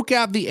 broke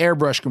out the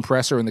airbrush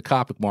compressor and the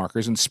Copic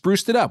markers, and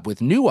spruced it up with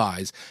new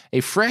eyes,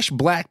 a fresh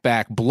black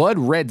back, blood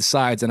red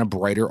sides, and a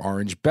brighter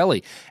orange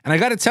belly. And I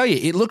gotta tell you,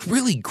 it looked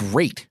really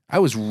great. I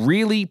was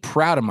really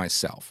proud of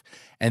myself.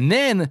 And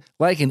then,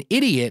 like an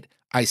idiot,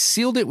 I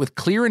sealed it with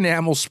clear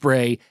enamel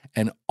spray,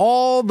 and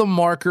all the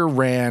marker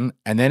ran,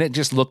 and then it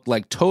just looked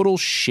like total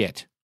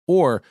shit.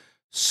 Or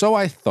so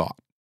I thought.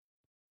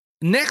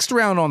 Next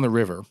round on the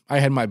river, I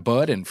had my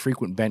bud and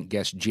frequent bent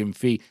guest Jim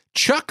Fee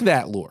chuck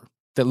that lure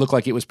that looked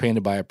like it was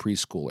painted by a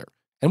preschooler.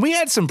 And we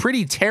had some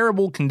pretty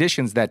terrible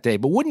conditions that day,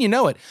 but wouldn't you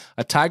know it,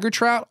 a tiger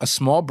trout, a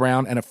small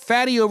brown, and a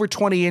fatty over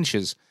 20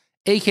 inches,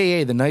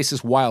 aka the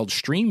nicest wild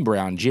stream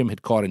brown Jim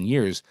had caught in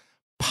years,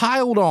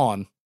 piled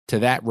on to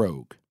that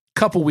Rogue.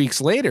 Couple weeks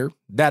later,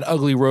 that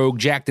ugly Rogue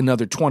jacked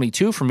another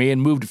 22 for me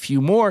and moved a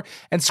few more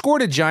and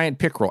scored a giant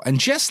pickerel. And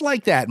just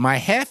like that, my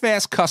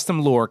half-ass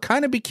custom lure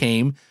kind of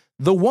became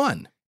the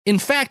one. In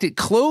fact, it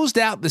closed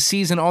out the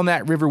season on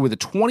that river with a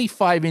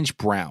 25-inch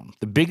brown,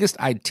 the biggest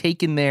I'd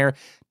taken there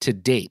to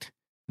date.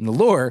 And the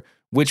lure,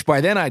 which by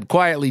then I'd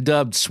quietly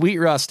dubbed Sweet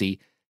Rusty,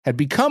 had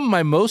become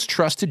my most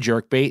trusted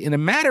jerkbait in a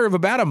matter of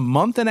about a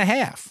month and a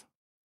half.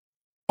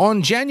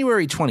 On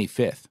January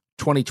 25th,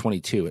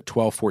 2022 at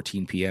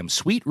 12:14 p.m.,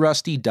 Sweet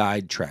Rusty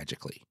died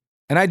tragically.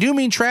 And I do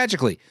mean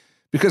tragically,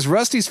 because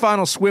Rusty's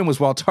final swim was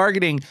while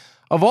targeting,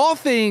 of all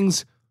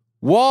things,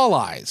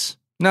 walleyes.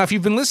 Now, if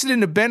you've been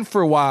listening to Ben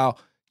for a while,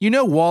 you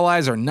know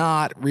walleyes are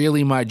not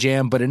really my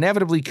jam, but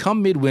inevitably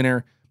come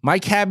midwinter, my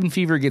cabin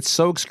fever gets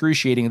so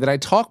excruciating that I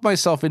talk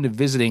myself into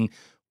visiting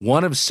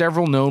one of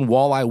several known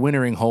walleye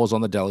wintering holes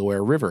on the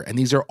Delaware River. And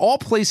these are all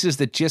places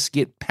that just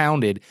get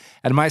pounded.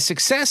 And my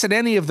success at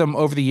any of them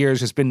over the years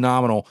has been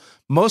nominal,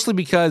 mostly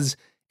because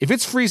if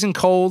it's freezing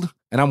cold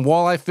and I'm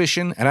walleye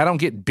fishing and I don't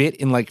get bit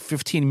in like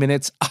 15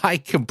 minutes, I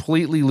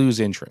completely lose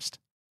interest.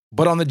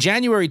 But on the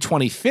January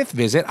 25th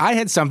visit, I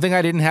had something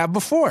I didn't have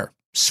before,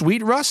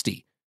 Sweet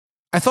Rusty.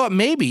 I thought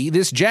maybe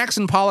this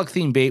Jackson Pollock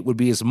themed bait would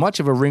be as much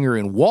of a ringer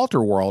in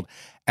Walter World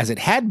as it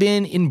had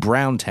been in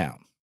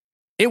Browntown.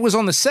 It was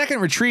on the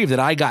second retrieve that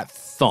I got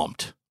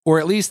thumped, or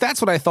at least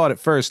that's what I thought at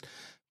first.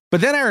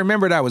 But then I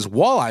remembered I was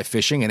walleye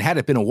fishing, and had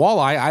it been a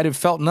walleye, I'd have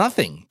felt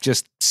nothing,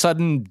 just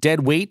sudden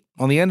dead weight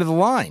on the end of the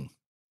line.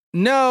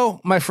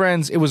 No, my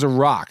friends, it was a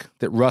rock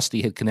that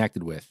Rusty had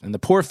connected with, and the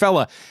poor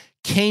fella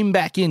came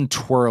back in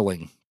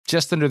twirling,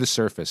 just under the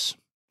surface,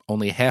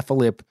 only half a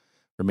lip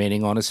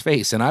remaining on his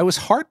face, and I was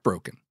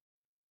heartbroken.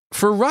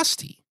 For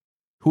Rusty,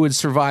 who had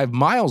survived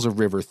miles of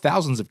river,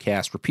 thousands of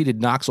casts,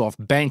 repeated knocks off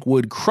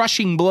bankwood,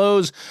 crushing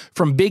blows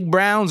from big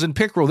browns and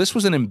pickerel, this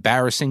was an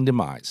embarrassing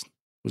demise.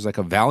 It was like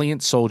a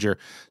valiant soldier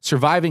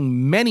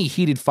surviving many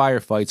heated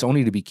firefights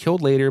only to be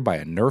killed later by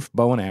a Nerf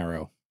bow and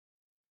arrow.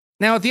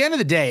 Now, at the end of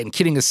the day, and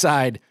kidding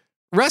aside,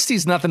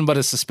 Rusty's nothing but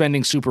a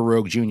suspending Super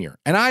Rogue Jr.,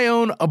 and I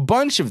own a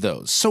bunch of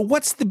those, so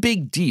what's the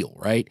big deal,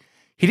 right?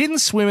 He didn't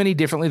swim any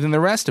differently than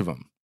the rest of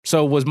them.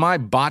 So was my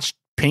botched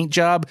paint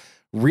job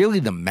really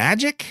the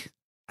magic?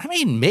 I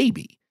mean,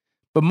 maybe.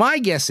 But my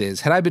guess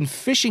is, had I been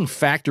fishing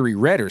factory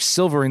red or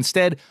silver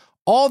instead,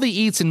 all the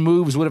eats and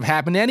moves would have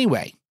happened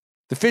anyway.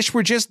 The fish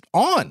were just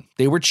on.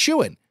 They were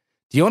chewing.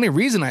 The only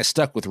reason I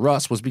stuck with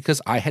Russ was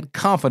because I had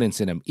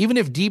confidence in him, even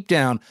if deep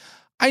down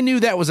I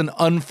knew that was an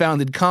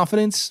unfounded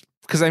confidence,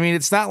 because I mean,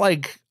 it's not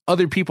like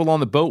other people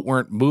on the boat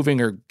weren't moving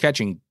or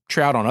catching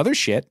trout on other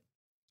shit.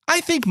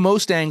 I think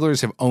most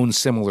anglers have owned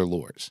similar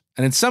lures,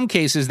 and in some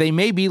cases, they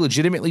may be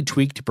legitimately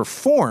tweaked to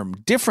perform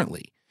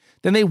differently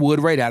than they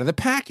would right out of the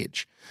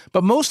package.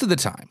 But most of the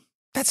time,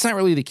 that's not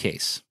really the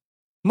case.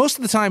 Most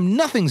of the time,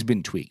 nothing's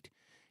been tweaked.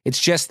 It's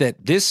just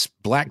that this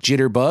black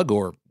jitterbug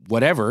or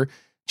whatever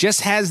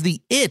just has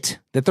the it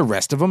that the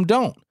rest of them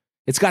don't.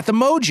 It's got the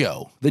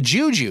mojo, the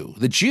juju,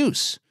 the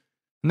juice.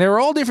 And there are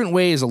all different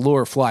ways a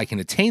lure or fly can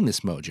attain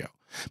this mojo.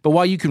 But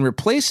while you can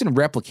replace and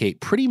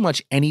replicate pretty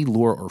much any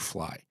lure or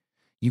fly,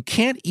 you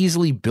can't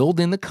easily build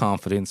in the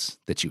confidence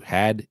that you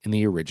had in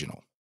the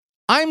original.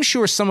 I'm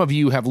sure some of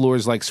you have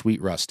lures like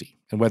Sweet Rusty,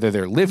 and whether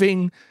they're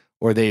living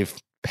or they've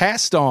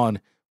passed on,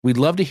 we'd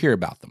love to hear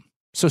about them.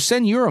 So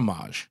send your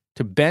homage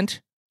to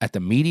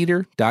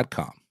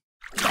bent@themeateater.com.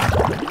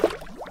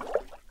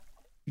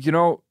 You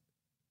know,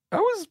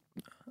 that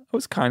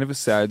was kind of a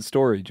sad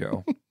story,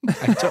 Joe.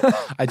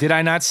 Did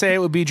I not say it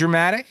would be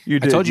dramatic?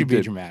 You did. I told you it'd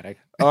be dramatic.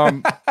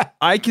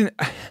 I can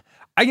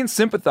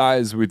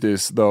sympathize with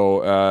this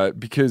though,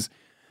 because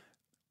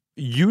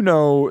you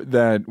know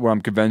that when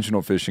I'm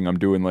conventional fishing, I'm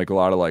doing like a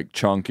lot of like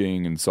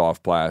chunking and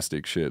soft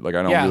plastic shit. Like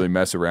I don't really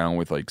mess around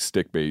with like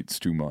stick baits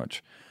too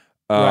much.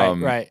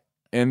 Right.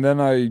 And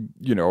then I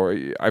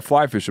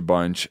fly fish a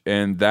bunch,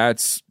 and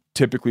that's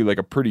typically like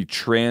a pretty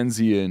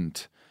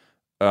transient,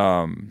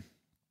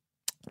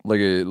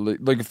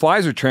 like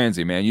flies are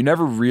transient, man. You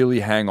never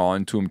really hang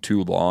on to them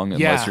too long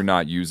unless you're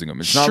not using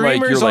them. It's Streamers not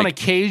like you're on like,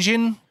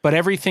 occasion, but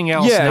everything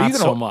else not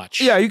so much.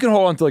 Yeah, you can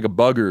hold on to like a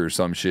bugger or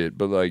some shit,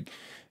 but like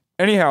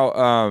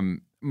anyhow,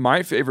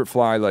 my favorite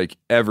fly like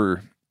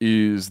ever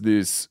is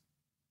this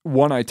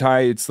one I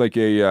tie. It's like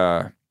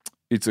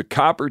it's a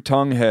copper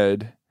tongue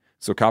head.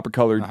 So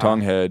copper-colored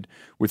tongue head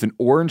with an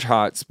orange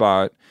hot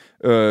spot,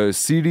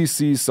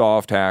 CDC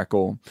soft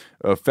hackle,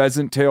 a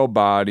pheasant tail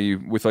body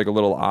with like a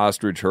little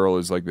ostrich hurl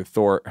is like the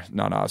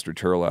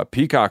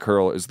peacock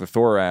hurl is the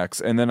thorax,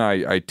 and then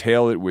I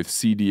tail it with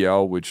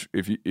CDL, which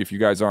if you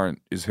guys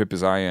aren't as hip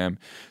as I am,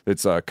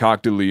 that's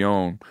Coq de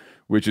Leon,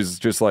 which is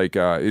just like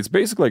it's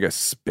basically like a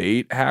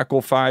spate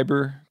hackle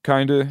fiber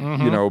kind of,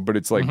 but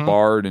it's like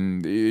barred,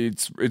 and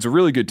it's a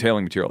really good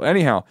tailing material.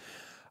 Anyhow,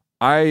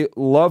 I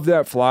love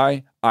that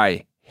fly.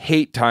 I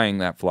hate tying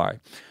that fly.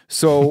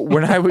 So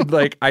when I would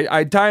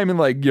I'd tie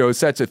them in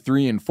sets of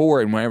 3 and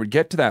 4. And when I would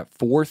get to that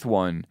fourth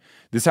one,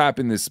 this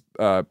happened this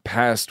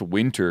past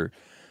winter,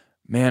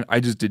 man, I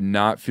just did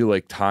not feel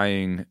like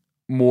tying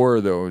more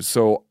of those.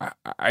 So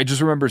I just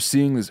remember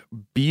seeing this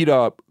beat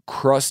up,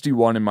 crusty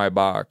one in my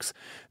box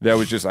that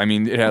was just,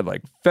 it had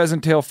like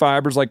pheasant tail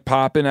fibers like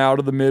popping out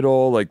of the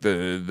middle, like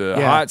the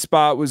hot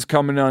spot was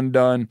coming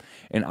undone.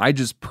 And I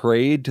just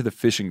prayed to the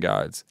fishing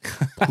gods,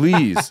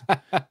 please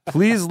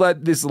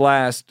let this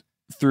last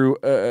through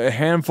a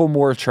handful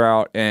more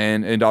trout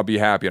and I'll be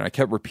happy. And I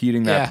kept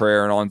repeating that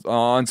prayer, and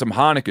on some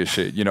Hanukkah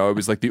shit, it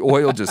was like the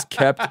oil just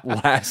kept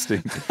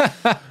lasting.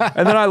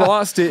 And then I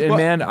lost it, and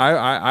man,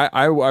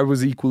 I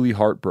was equally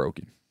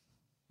heartbroken.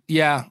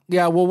 Yeah.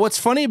 Well, what's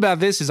funny about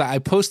this is I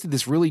posted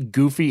this really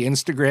goofy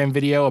Instagram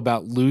video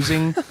about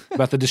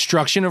about the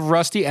destruction of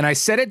Rusty, and I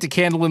set it to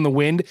Candle in the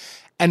Wind,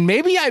 and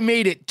maybe I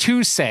made it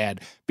too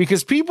sad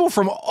because people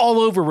from all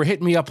over were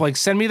hitting me up like,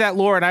 send me that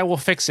lure and I will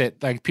fix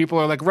it. Like, people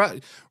are like,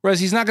 Russ,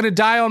 he's not going to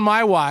die on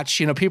my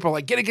watch. People are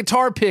like, get a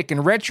guitar pick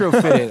and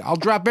retrofit it. I'll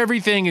drop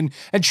everything and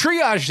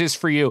triage this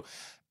for you.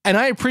 And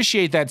I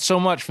appreciate that so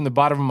much from the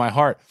bottom of my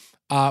heart.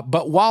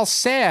 But while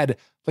sad,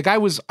 like I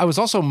was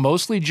also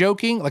mostly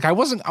joking. Like I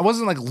wasn't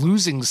like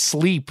losing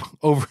sleep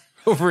over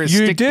over a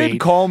You stick did bait.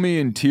 call me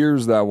in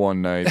tears that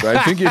one night, but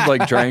I think you'd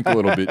like drank a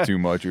little bit too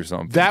much or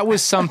something. That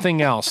was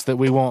something else that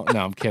we won't.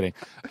 No, I'm kidding.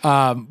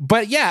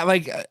 But yeah,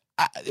 like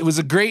it was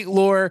a great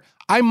lure.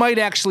 I might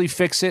actually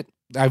fix it.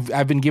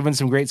 I've been given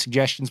some great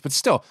suggestions, but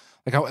still,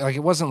 like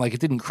it wasn't like it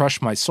didn't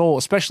crush my soul,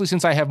 especially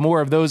since I have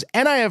more of those,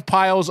 and I have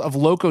piles of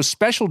Loco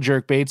special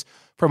jerkbaits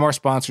from our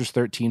sponsors,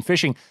 13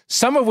 Fishing,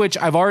 some of which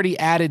I've already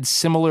added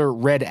similar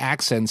red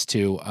accents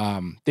to.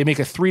 They make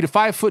a 3 to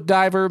 5 foot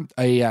diver,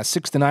 a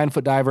 6 to 9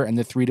 foot diver, and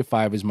the 3 to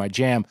 5 is my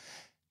jam.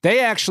 They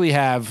actually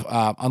have,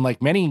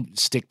 unlike many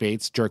stick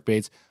baits, jerk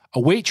baits, a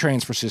weight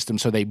transfer system,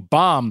 so they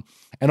bomb.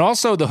 And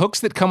also, the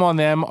hooks that come on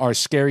them are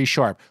scary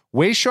sharp,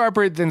 way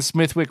sharper than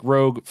Smithwick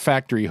Rogue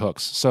factory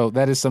hooks. So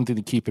that is something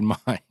to keep in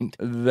mind.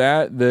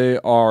 That they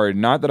are.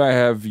 Not that I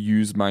have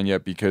used mine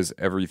yet because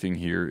everything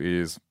here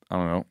is, I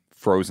don't know,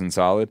 frozen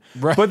solid.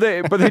 Right. But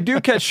they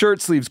do catch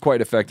shirt sleeves quite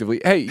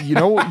effectively. Hey, you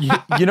know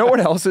what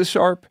else is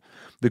sharp?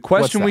 The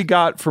question we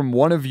got from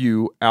one of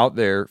you out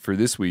there for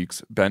this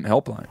week's Bent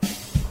Helpline.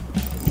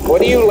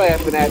 What are you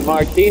laughing at,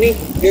 Martini?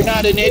 You're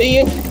not an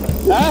idiot?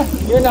 Huh?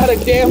 You're not a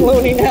damn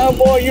loony now,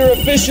 boy. You're a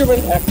fisherman.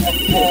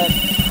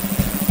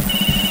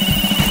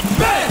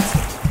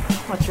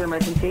 What's your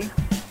emergency?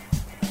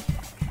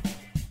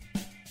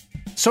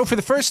 So for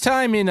the first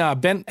time in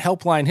Bent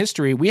Helpline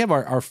history, we have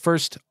our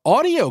first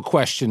audio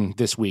question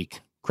this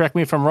week. Correct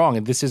me if I'm wrong.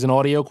 And this is an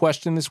audio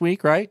question this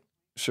week, right?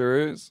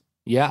 Sure is.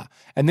 Yeah.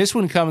 And this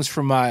one comes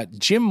from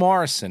Jim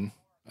Morrison.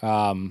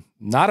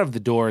 Not of the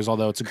Doors,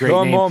 although it's a great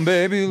name. Come on,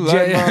 baby,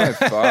 light my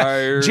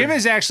fire. Jim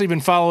has actually been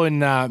following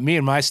me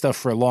and my stuff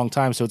for a long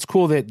time, so it's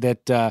cool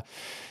that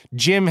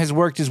Jim has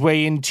worked his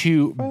way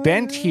into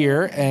Bent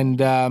here,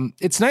 and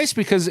it's nice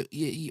because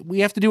we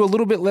have to do a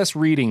little bit less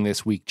reading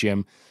this week,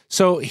 Jim.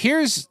 So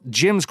here's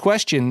Jim's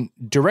question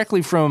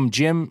directly from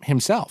Jim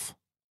himself.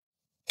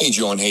 Hey,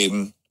 Joe and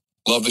Hayden.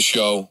 Love the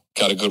show.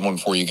 Got a good one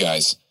for you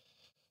guys.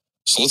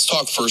 So let's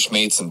talk first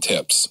mates and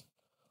tips.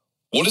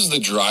 What is the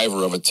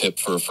driver of a tip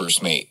for a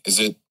first mate? Is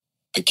it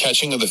the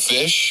catching of the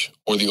fish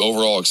or the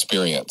overall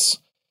experience?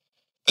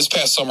 This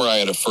past summer, I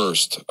had a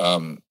first,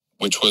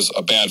 which was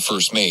a bad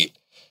first mate.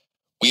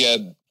 We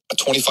had a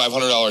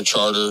 $2,500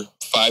 charter.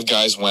 5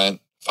 guys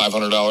went,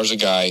 $500 a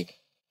guy.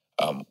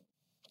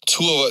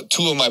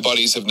 Two of my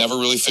buddies have never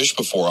really fished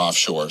before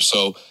offshore.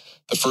 So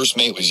the first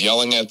mate was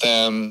yelling at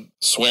them,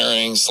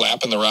 swearing,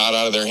 slapping the rod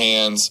out of their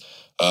hands.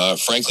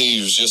 Frankly,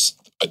 he was just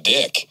a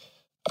dick.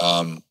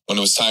 When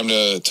it was time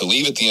to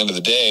leave at the end of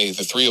the day,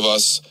 the 3 of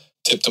us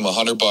tipped them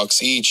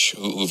 $100 each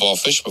who've all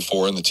fished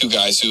before, and the 2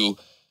 guys who,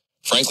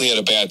 frankly, had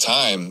a bad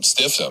time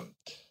stiffed them.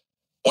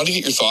 Want to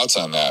get your thoughts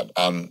on that,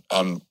 on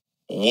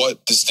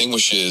what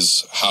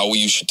distinguishes how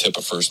you should tip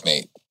a first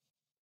mate.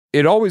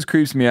 It always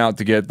creeps me out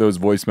to get those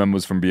voice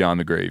memos from beyond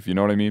the grave. You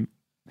know what I mean?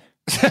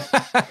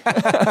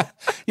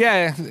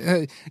 Yeah,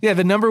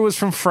 the number was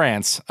from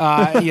France.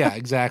 Yeah,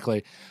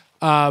 exactly.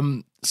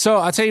 So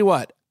I'll tell you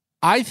what.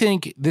 I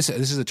think this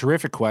is a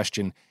terrific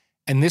question,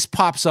 and this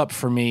pops up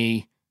for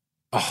me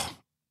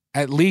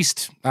at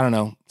least, I don't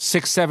know,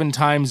 6-7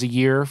 times a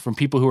year from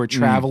people who are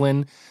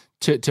traveling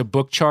to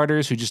book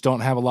charters who just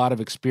don't have a lot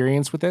of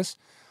experience with this.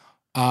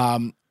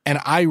 And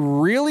I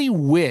really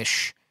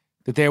wish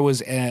that there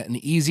was an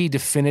easy,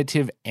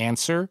 definitive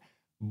answer,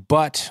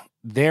 but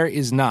there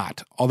is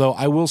not. Although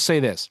I will say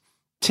this,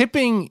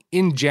 tipping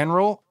in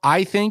general,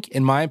 I think,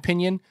 in my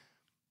opinion,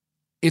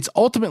 it's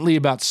ultimately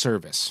about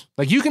service.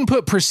 Like you can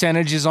put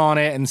percentages on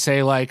it and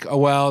say like, oh,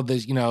 well,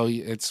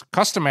 it's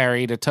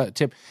customary to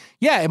tip.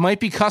 Yeah, it might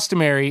be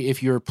customary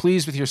if you're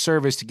pleased with your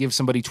service to give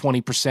somebody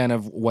 20%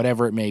 of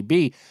whatever it may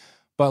be.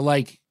 But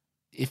like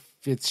if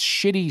it's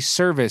shitty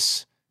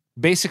service,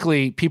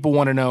 basically people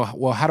want to know,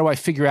 well, how do I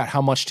figure out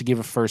how much to give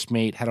a first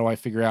mate? How do I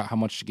figure out how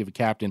much to give a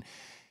captain?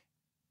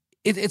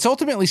 It's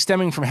ultimately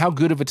stemming from how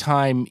good of a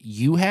time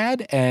you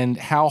had and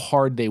how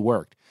hard they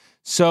worked.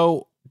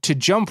 So to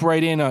jump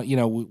right in,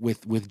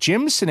 with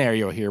Jim's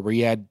scenario here, where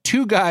you had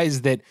 2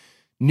 guys that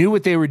knew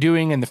what they were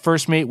doing and the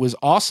first mate was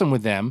awesome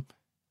with them,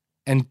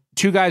 and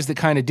 2 guys that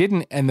kind of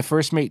didn't, and the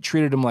first mate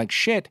treated them like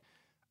shit,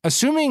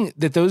 assuming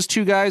that those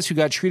 2 guys who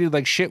got treated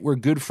like shit were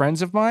good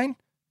friends of mine,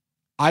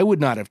 I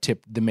would not have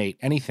tipped the mate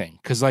anything.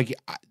 Because like,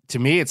 to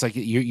me, it's like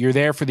you're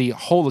there for the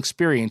whole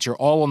experience. You're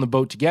all on the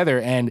boat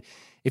together. And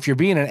if you're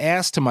being an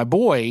ass to my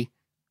boy,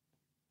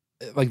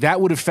 like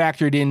that would have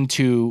factored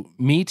into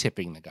me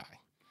tipping the guy.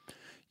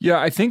 Yeah,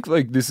 I think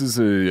like this is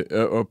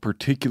a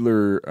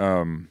particular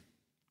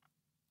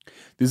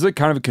this is like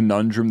kind of a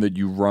conundrum that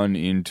you run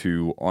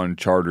into on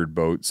chartered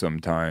boats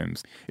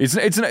sometimes. It's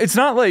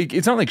not like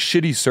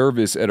shitty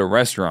service at a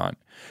restaurant,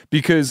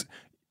 because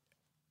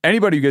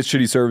anybody who gets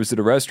shitty service at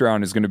a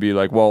restaurant is going to be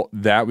like, well,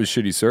 that was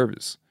shitty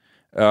service.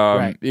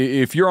 Right.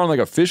 If you're on like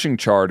a fishing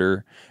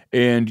charter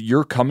and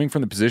you're coming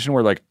from the position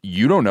where like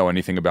you don't know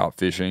anything about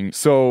fishing,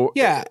 so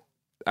yeah.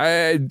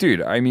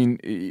 Dude, I mean,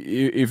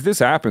 if this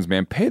happens,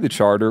 man, pay the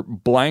charter,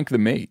 blank the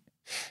mate.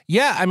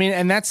 Yeah, I mean,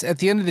 and that's at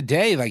the end of the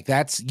day, like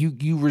that's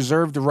you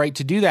reserve the right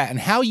to do that. And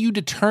how you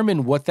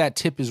determine what that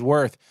tip is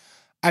worth,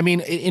 I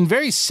mean, in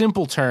very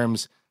simple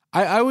terms,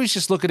 I always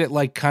just look at it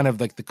like kind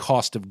of like the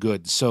cost of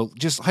goods. So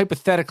just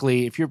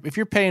hypothetically, if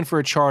you're paying for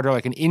a charter,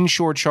 like an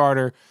inshore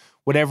charter,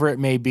 whatever it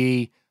may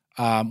be,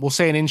 we'll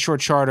say an inshore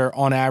charter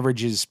on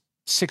average is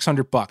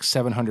 $600,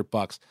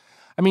 $700.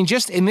 I mean,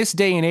 just in this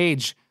day and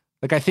age,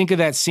 like I think of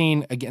that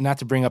scene, again, not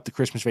to bring up the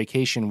Christmas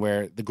Vacation,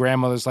 where the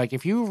grandmother's like,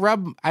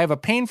 I have a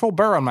painful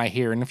burr on my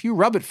hair, and if you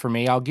rub it for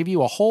me, I'll give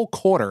you a whole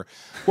quarter.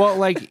 Well,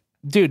 like,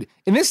 dude,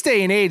 in this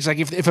day and age, like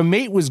if a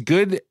mate was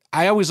good,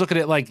 I always look at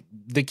it like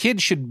the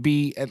kid should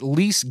be at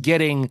least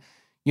getting,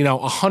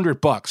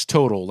 $100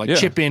 total, like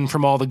chip in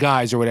from all the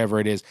guys or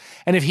whatever it is.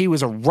 And if he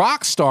was a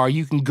rock star,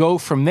 you can go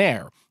from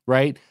there,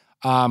 right?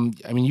 I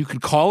mean, you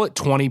could call it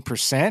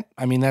 20%.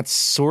 I mean, that's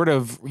sort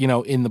of,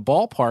 in the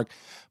ballpark.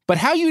 But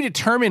how you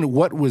determine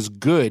what was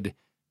good,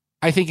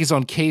 I think, is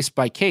on case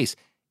by case.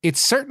 It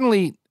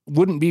certainly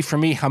wouldn't be for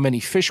me how many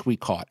fish we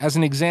caught. As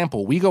an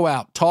example, we go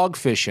out tog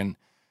fishing.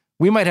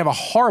 We might have a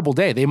horrible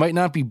day. They might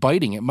not be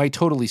biting. It might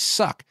totally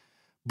suck.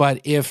 But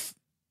if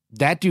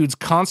that dude's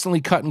constantly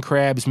cutting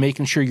crabs,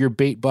 making sure your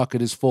bait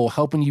bucket is full,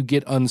 helping you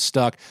get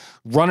unstuck,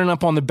 running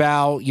up on the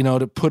bow,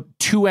 to put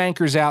 2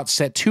 anchors out,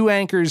 set 2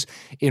 anchors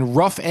in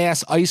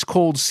rough-ass,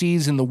 ice-cold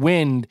seas in the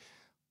wind,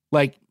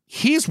 like,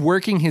 he's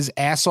working his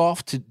ass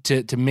off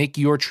to make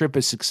your trip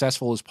as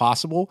successful as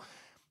possible.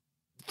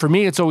 For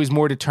me, it's always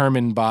more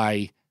determined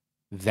by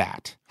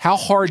that. How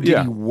hard did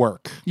he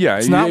work? Yeah.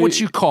 It's not what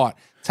you caught.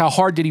 It's how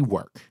hard did he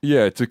work?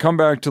 Yeah, to come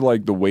back to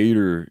like the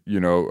waiter,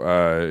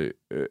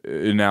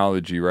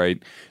 analogy,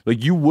 right?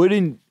 Like you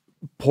wouldn't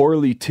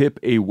poorly tip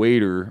a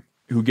waiter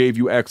who gave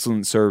you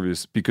excellent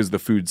service because the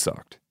food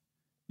sucked.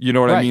 You know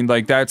what I mean?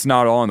 Like that's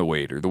not on the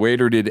waiter. The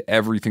waiter did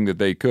everything that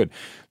they could.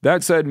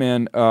 That said,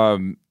 man,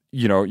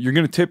 you're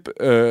going to tip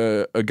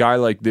a guy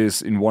like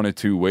this in one of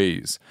 2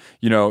 ways.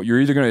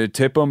 You're either going to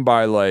tip him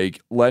by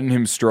like letting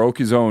him stroke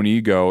his own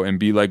ego and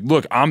be like,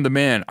 look, I'm the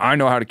man. I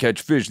know how to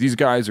catch fish. These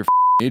guys are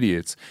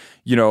idiots.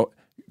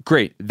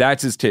 Great.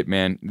 That's his tip,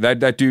 man.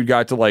 That dude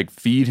got to like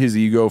feed his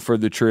ego for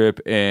the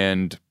trip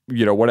and,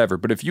 whatever.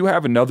 But if you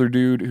have another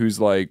dude who's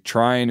like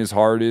trying his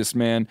hardest,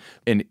 man,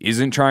 and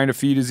isn't trying to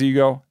feed his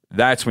ego,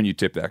 that's when you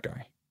tip that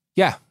guy.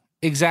 Yeah.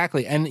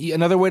 Exactly. And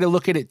another way to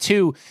look at it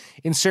too,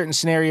 in certain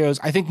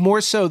scenarios, I think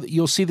more so that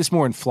you'll see this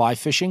more in fly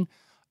fishing,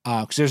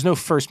 because there's no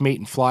first mate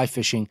in fly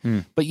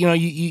fishing. But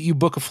you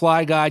book a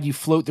fly guide, you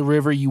float the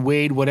river, you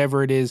wade,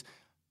 whatever it is.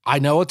 I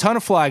know a ton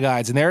of fly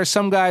guides, and there are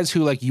some guys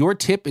who like your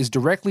tip is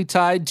directly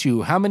tied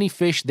to how many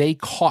fish they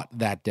caught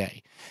that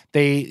day.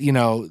 They,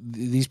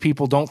 these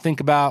people don't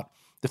think about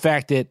the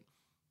fact that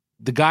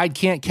the guide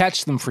can't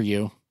catch them for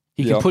you.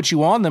 He can put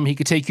you on them. He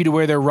could take you to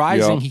where they're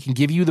rising. He can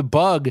give you the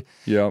bug,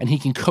 and he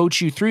can coach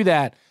you through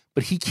that.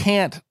 But he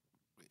can't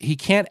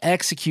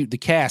execute the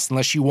cast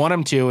unless you want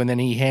him to, and then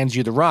he hands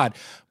you the rod.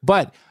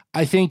 But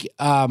I think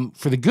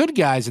for the good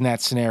guys in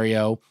that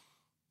scenario,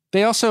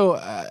 they also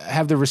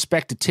have the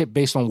respect to tip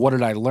based on what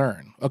did I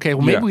learn. Okay,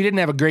 well maybe we didn't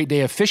have a great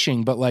day of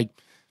fishing, but like,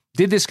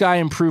 did this guy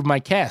improve my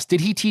cast? Did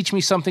he teach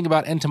me something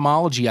about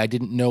entomology I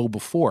didn't know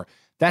before?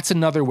 That's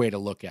another way to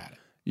look at it.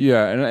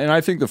 Yeah, and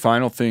I think the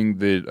final thing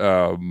that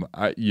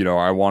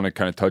I want to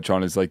kind of touch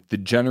on is like the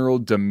general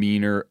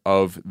demeanor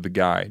of the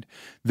guide.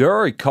 There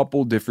are a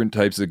couple different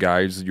types of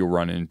guides that you'll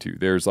run into.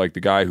 There's like the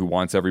guy who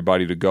wants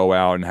everybody to go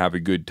out and have a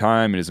good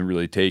time and isn't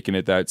really taking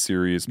it that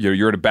serious.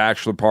 You're at a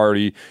bachelor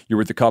party, you're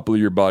with a couple of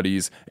your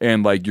buddies,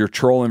 and like you're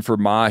trolling for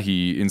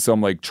mahi in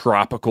some like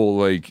tropical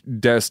like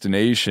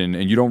destination,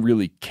 and you don't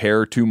really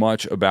care too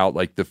much about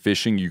like the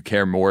fishing. You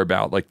care more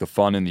about like the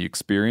fun and the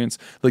experience.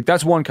 Like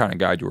that's one kind of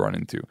guide you'll run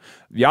into.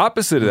 The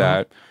opposite of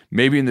that,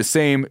 maybe in the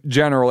same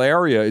general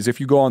area, is if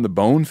you go on the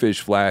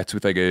bonefish flats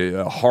with like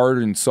a hard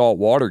and salt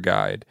water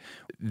guide.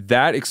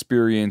 That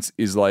experience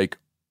is like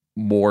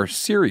more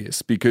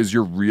serious because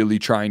you're really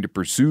trying to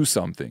pursue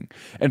something.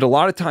 And a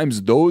lot of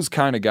times those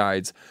kind of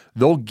guides,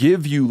 they'll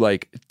give you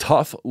like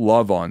tough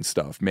love on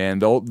stuff, man.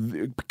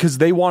 Because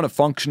they want to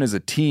function as a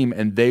team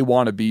and they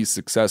want to be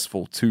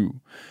successful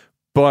too.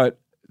 But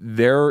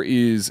there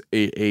is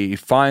a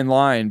fine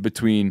line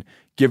between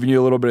giving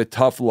you a little bit of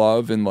tough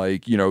love and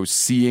like,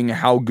 seeing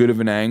how good of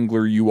an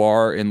angler you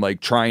are and like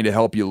trying to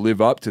help you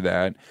live up to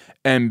that,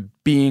 and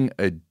being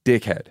a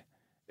dickhead.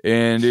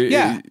 And,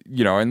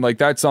 and like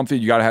that's something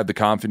you got to have the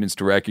confidence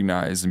to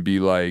recognize and be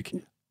like,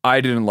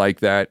 I didn't like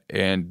that,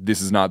 and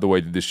this is not the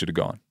way that this should have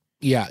gone.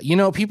 Yeah.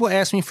 People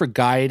ask me for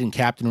guide and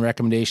captain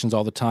recommendations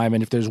all the time.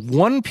 And if there's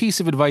one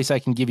piece of advice I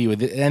can give you,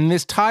 and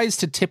this ties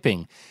to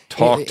tipping.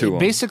 Talk to them.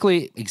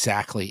 Basically,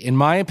 exactly. In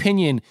my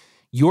opinion,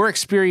 your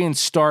experience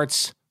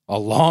starts a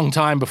long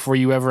time before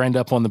you ever end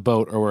up on the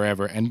boat or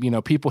wherever. And,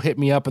 people hit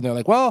me up and they're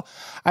like, well,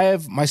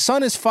 my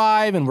son is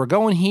 5 and we're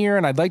going here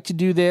and I'd like to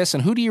do this.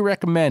 And who do you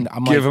recommend?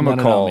 I'm Give him a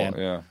call. Man.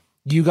 Yeah.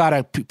 You got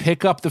to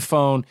pick up the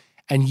phone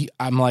and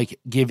I'm like,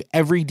 give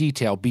every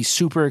detail, be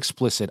super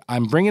explicit.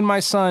 I'm bringing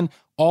my son.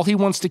 All he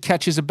wants to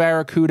catch is a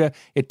barracuda.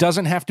 It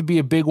doesn't have to be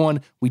a big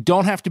one. We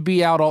don't have to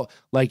be out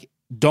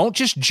don't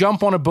just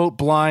jump on a boat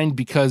blind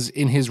because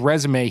in his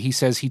resume, he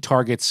says he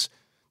targets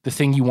the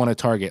thing you want to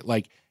target.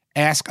 Like,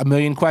 ask a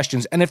million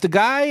questions. And if the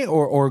guy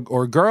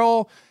or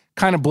girl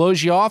kind of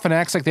blows you off and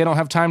acts like they don't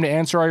have time to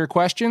answer all your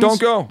questions, don't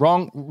go.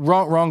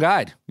 Wrong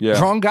guide. Yeah.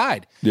 Wrong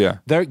guide. Yeah.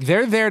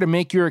 They're there to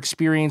make your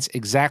experience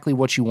exactly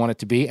what you want it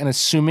to be. And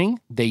assuming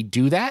they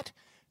do that,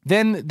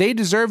 then they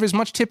deserve as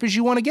much tip as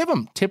you want to give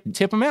them. Tip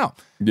them out.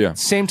 Yeah.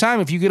 Same time,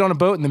 if you get on a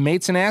boat and the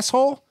mate's an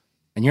asshole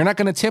and you're not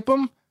going to tip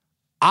him,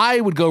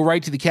 I would go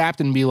right to the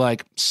captain and be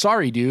like,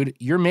 sorry, dude,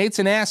 your mate's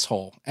an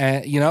asshole.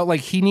 And,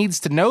 he needs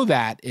to know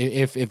that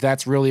if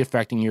that's really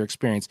affecting your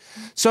experience.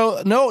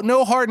 So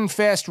no hard and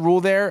fast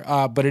rule there,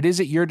 but it is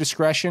at your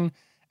discretion.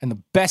 And the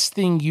best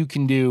thing you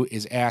can do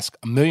is ask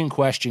a million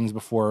questions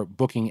before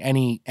booking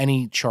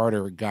any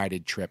charter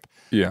guided trip.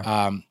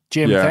 Yeah.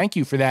 Jim, thank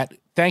you for that.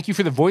 Thank you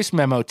for the voice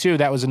memo, too.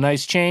 That was a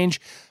nice change.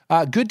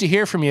 Good to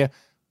hear from you.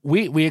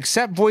 We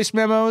accept voice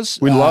memos.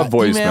 We love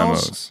voice emails.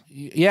 memos.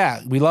 Yeah,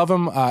 we love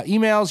them.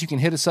 Emails, you can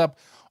hit us up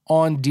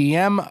on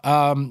DM,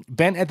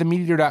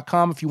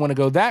 bent@themeateater.com if you want to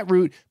go that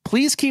route.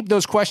 Please keep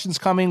those questions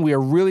coming. We are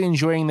really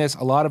enjoying this.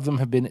 A lot of them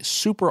have been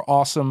super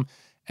awesome,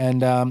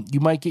 and you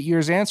might get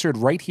yours answered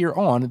right here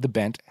on the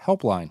Bent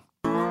Helpline.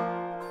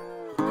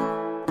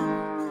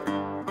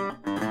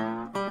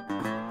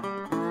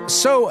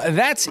 So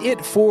that's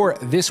it for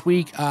this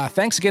week.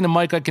 Thanks again to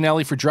Mike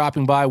Iaconelli for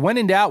dropping by. When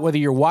in doubt, whether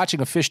you're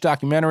watching a fish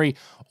documentary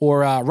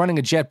or running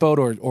a jet boat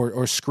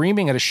or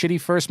screaming at a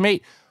shitty first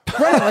mate,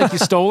 run it like you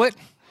stole it,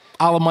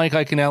 a la Mike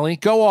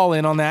Iaconelli. Go all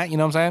in on that, you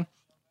know what I'm saying?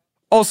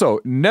 Also,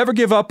 never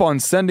give up on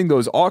sending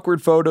those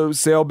awkward photos,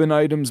 sale bin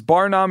items,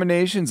 bar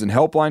nominations, and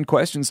helpline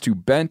questions to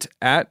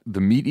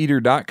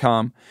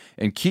bent@themeateater.com,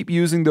 and keep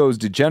using those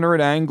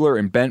Degenerate Angler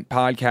and Bent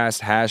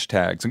Podcast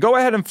hashtags. And go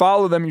ahead and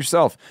follow them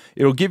yourself.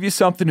 It'll give you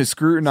something to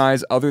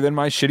scrutinize other than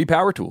my shitty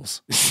power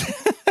tools.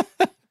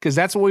 Because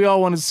that's what we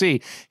all want to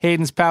see,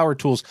 Hayden's power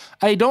tools.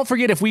 Hey, don't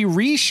forget, if we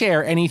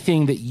reshare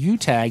anything that you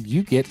tagged,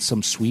 you get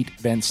some sweet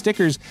Bent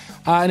stickers.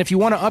 And if you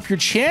want to up your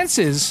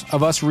chances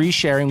of us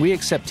resharing, we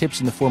accept tips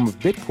in the form of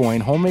Bitcoin,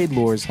 homemade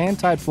lures,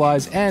 hand-tied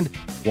flies, and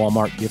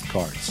Walmart gift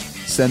cards.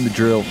 Send the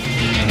drill.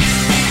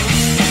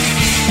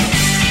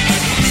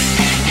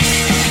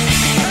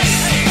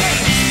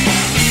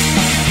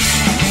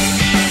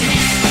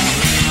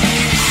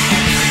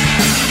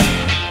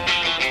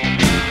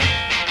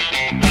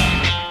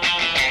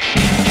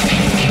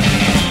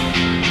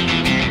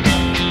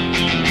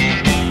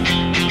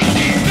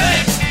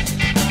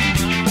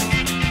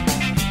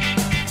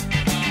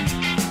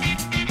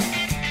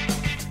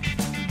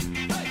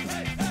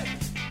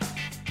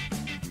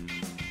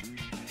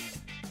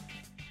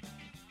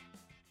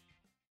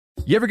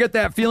 You ever get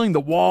that feeling the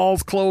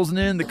walls closing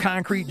in, the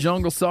concrete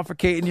jungle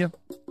suffocating you?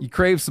 You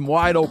crave some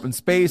wide open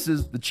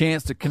spaces, the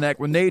chance to connect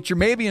with nature,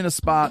 maybe in a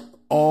spot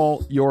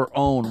all your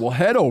own. Well,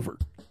 head over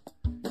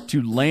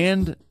to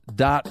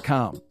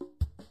land.com.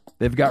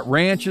 They've got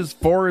ranches,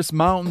 forests,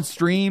 mountains,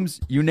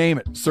 streams, you name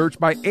it. Search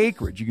by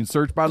acreage. You can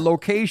search by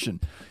location.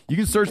 You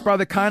can search by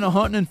the kind of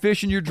hunting and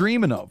fishing you're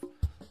dreaming of.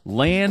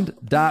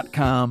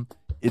 Land.com.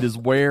 It is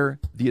where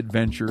the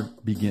adventure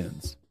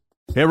begins.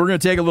 Hey, we're going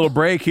to take a little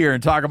break here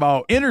and talk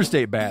about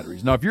Interstate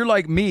batteries. Now, if you're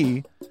like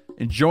me,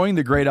 enjoying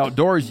the great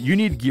outdoors, you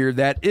need gear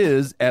that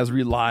is as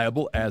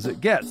reliable as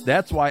it gets.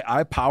 That's why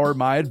I power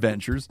my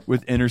adventures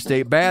with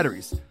Interstate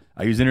batteries.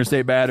 I use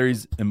Interstate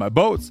batteries in my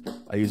boats.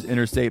 I use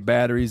Interstate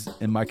batteries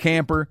in my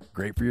camper.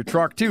 Great for your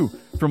truck, too.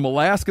 From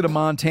Alaska to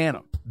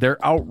Montana,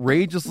 they're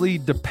outrageously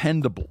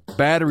dependable.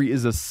 Battery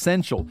is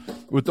essential.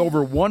 With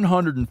over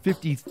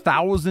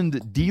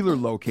 150,000 dealer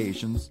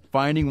locations,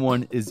 finding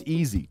one is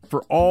easy.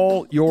 For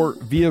all your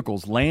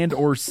vehicles, land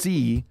or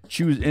sea,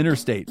 choose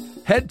Interstate.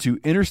 Head to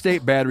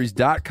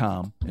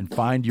interstatebatteries.com and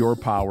find your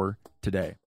power today.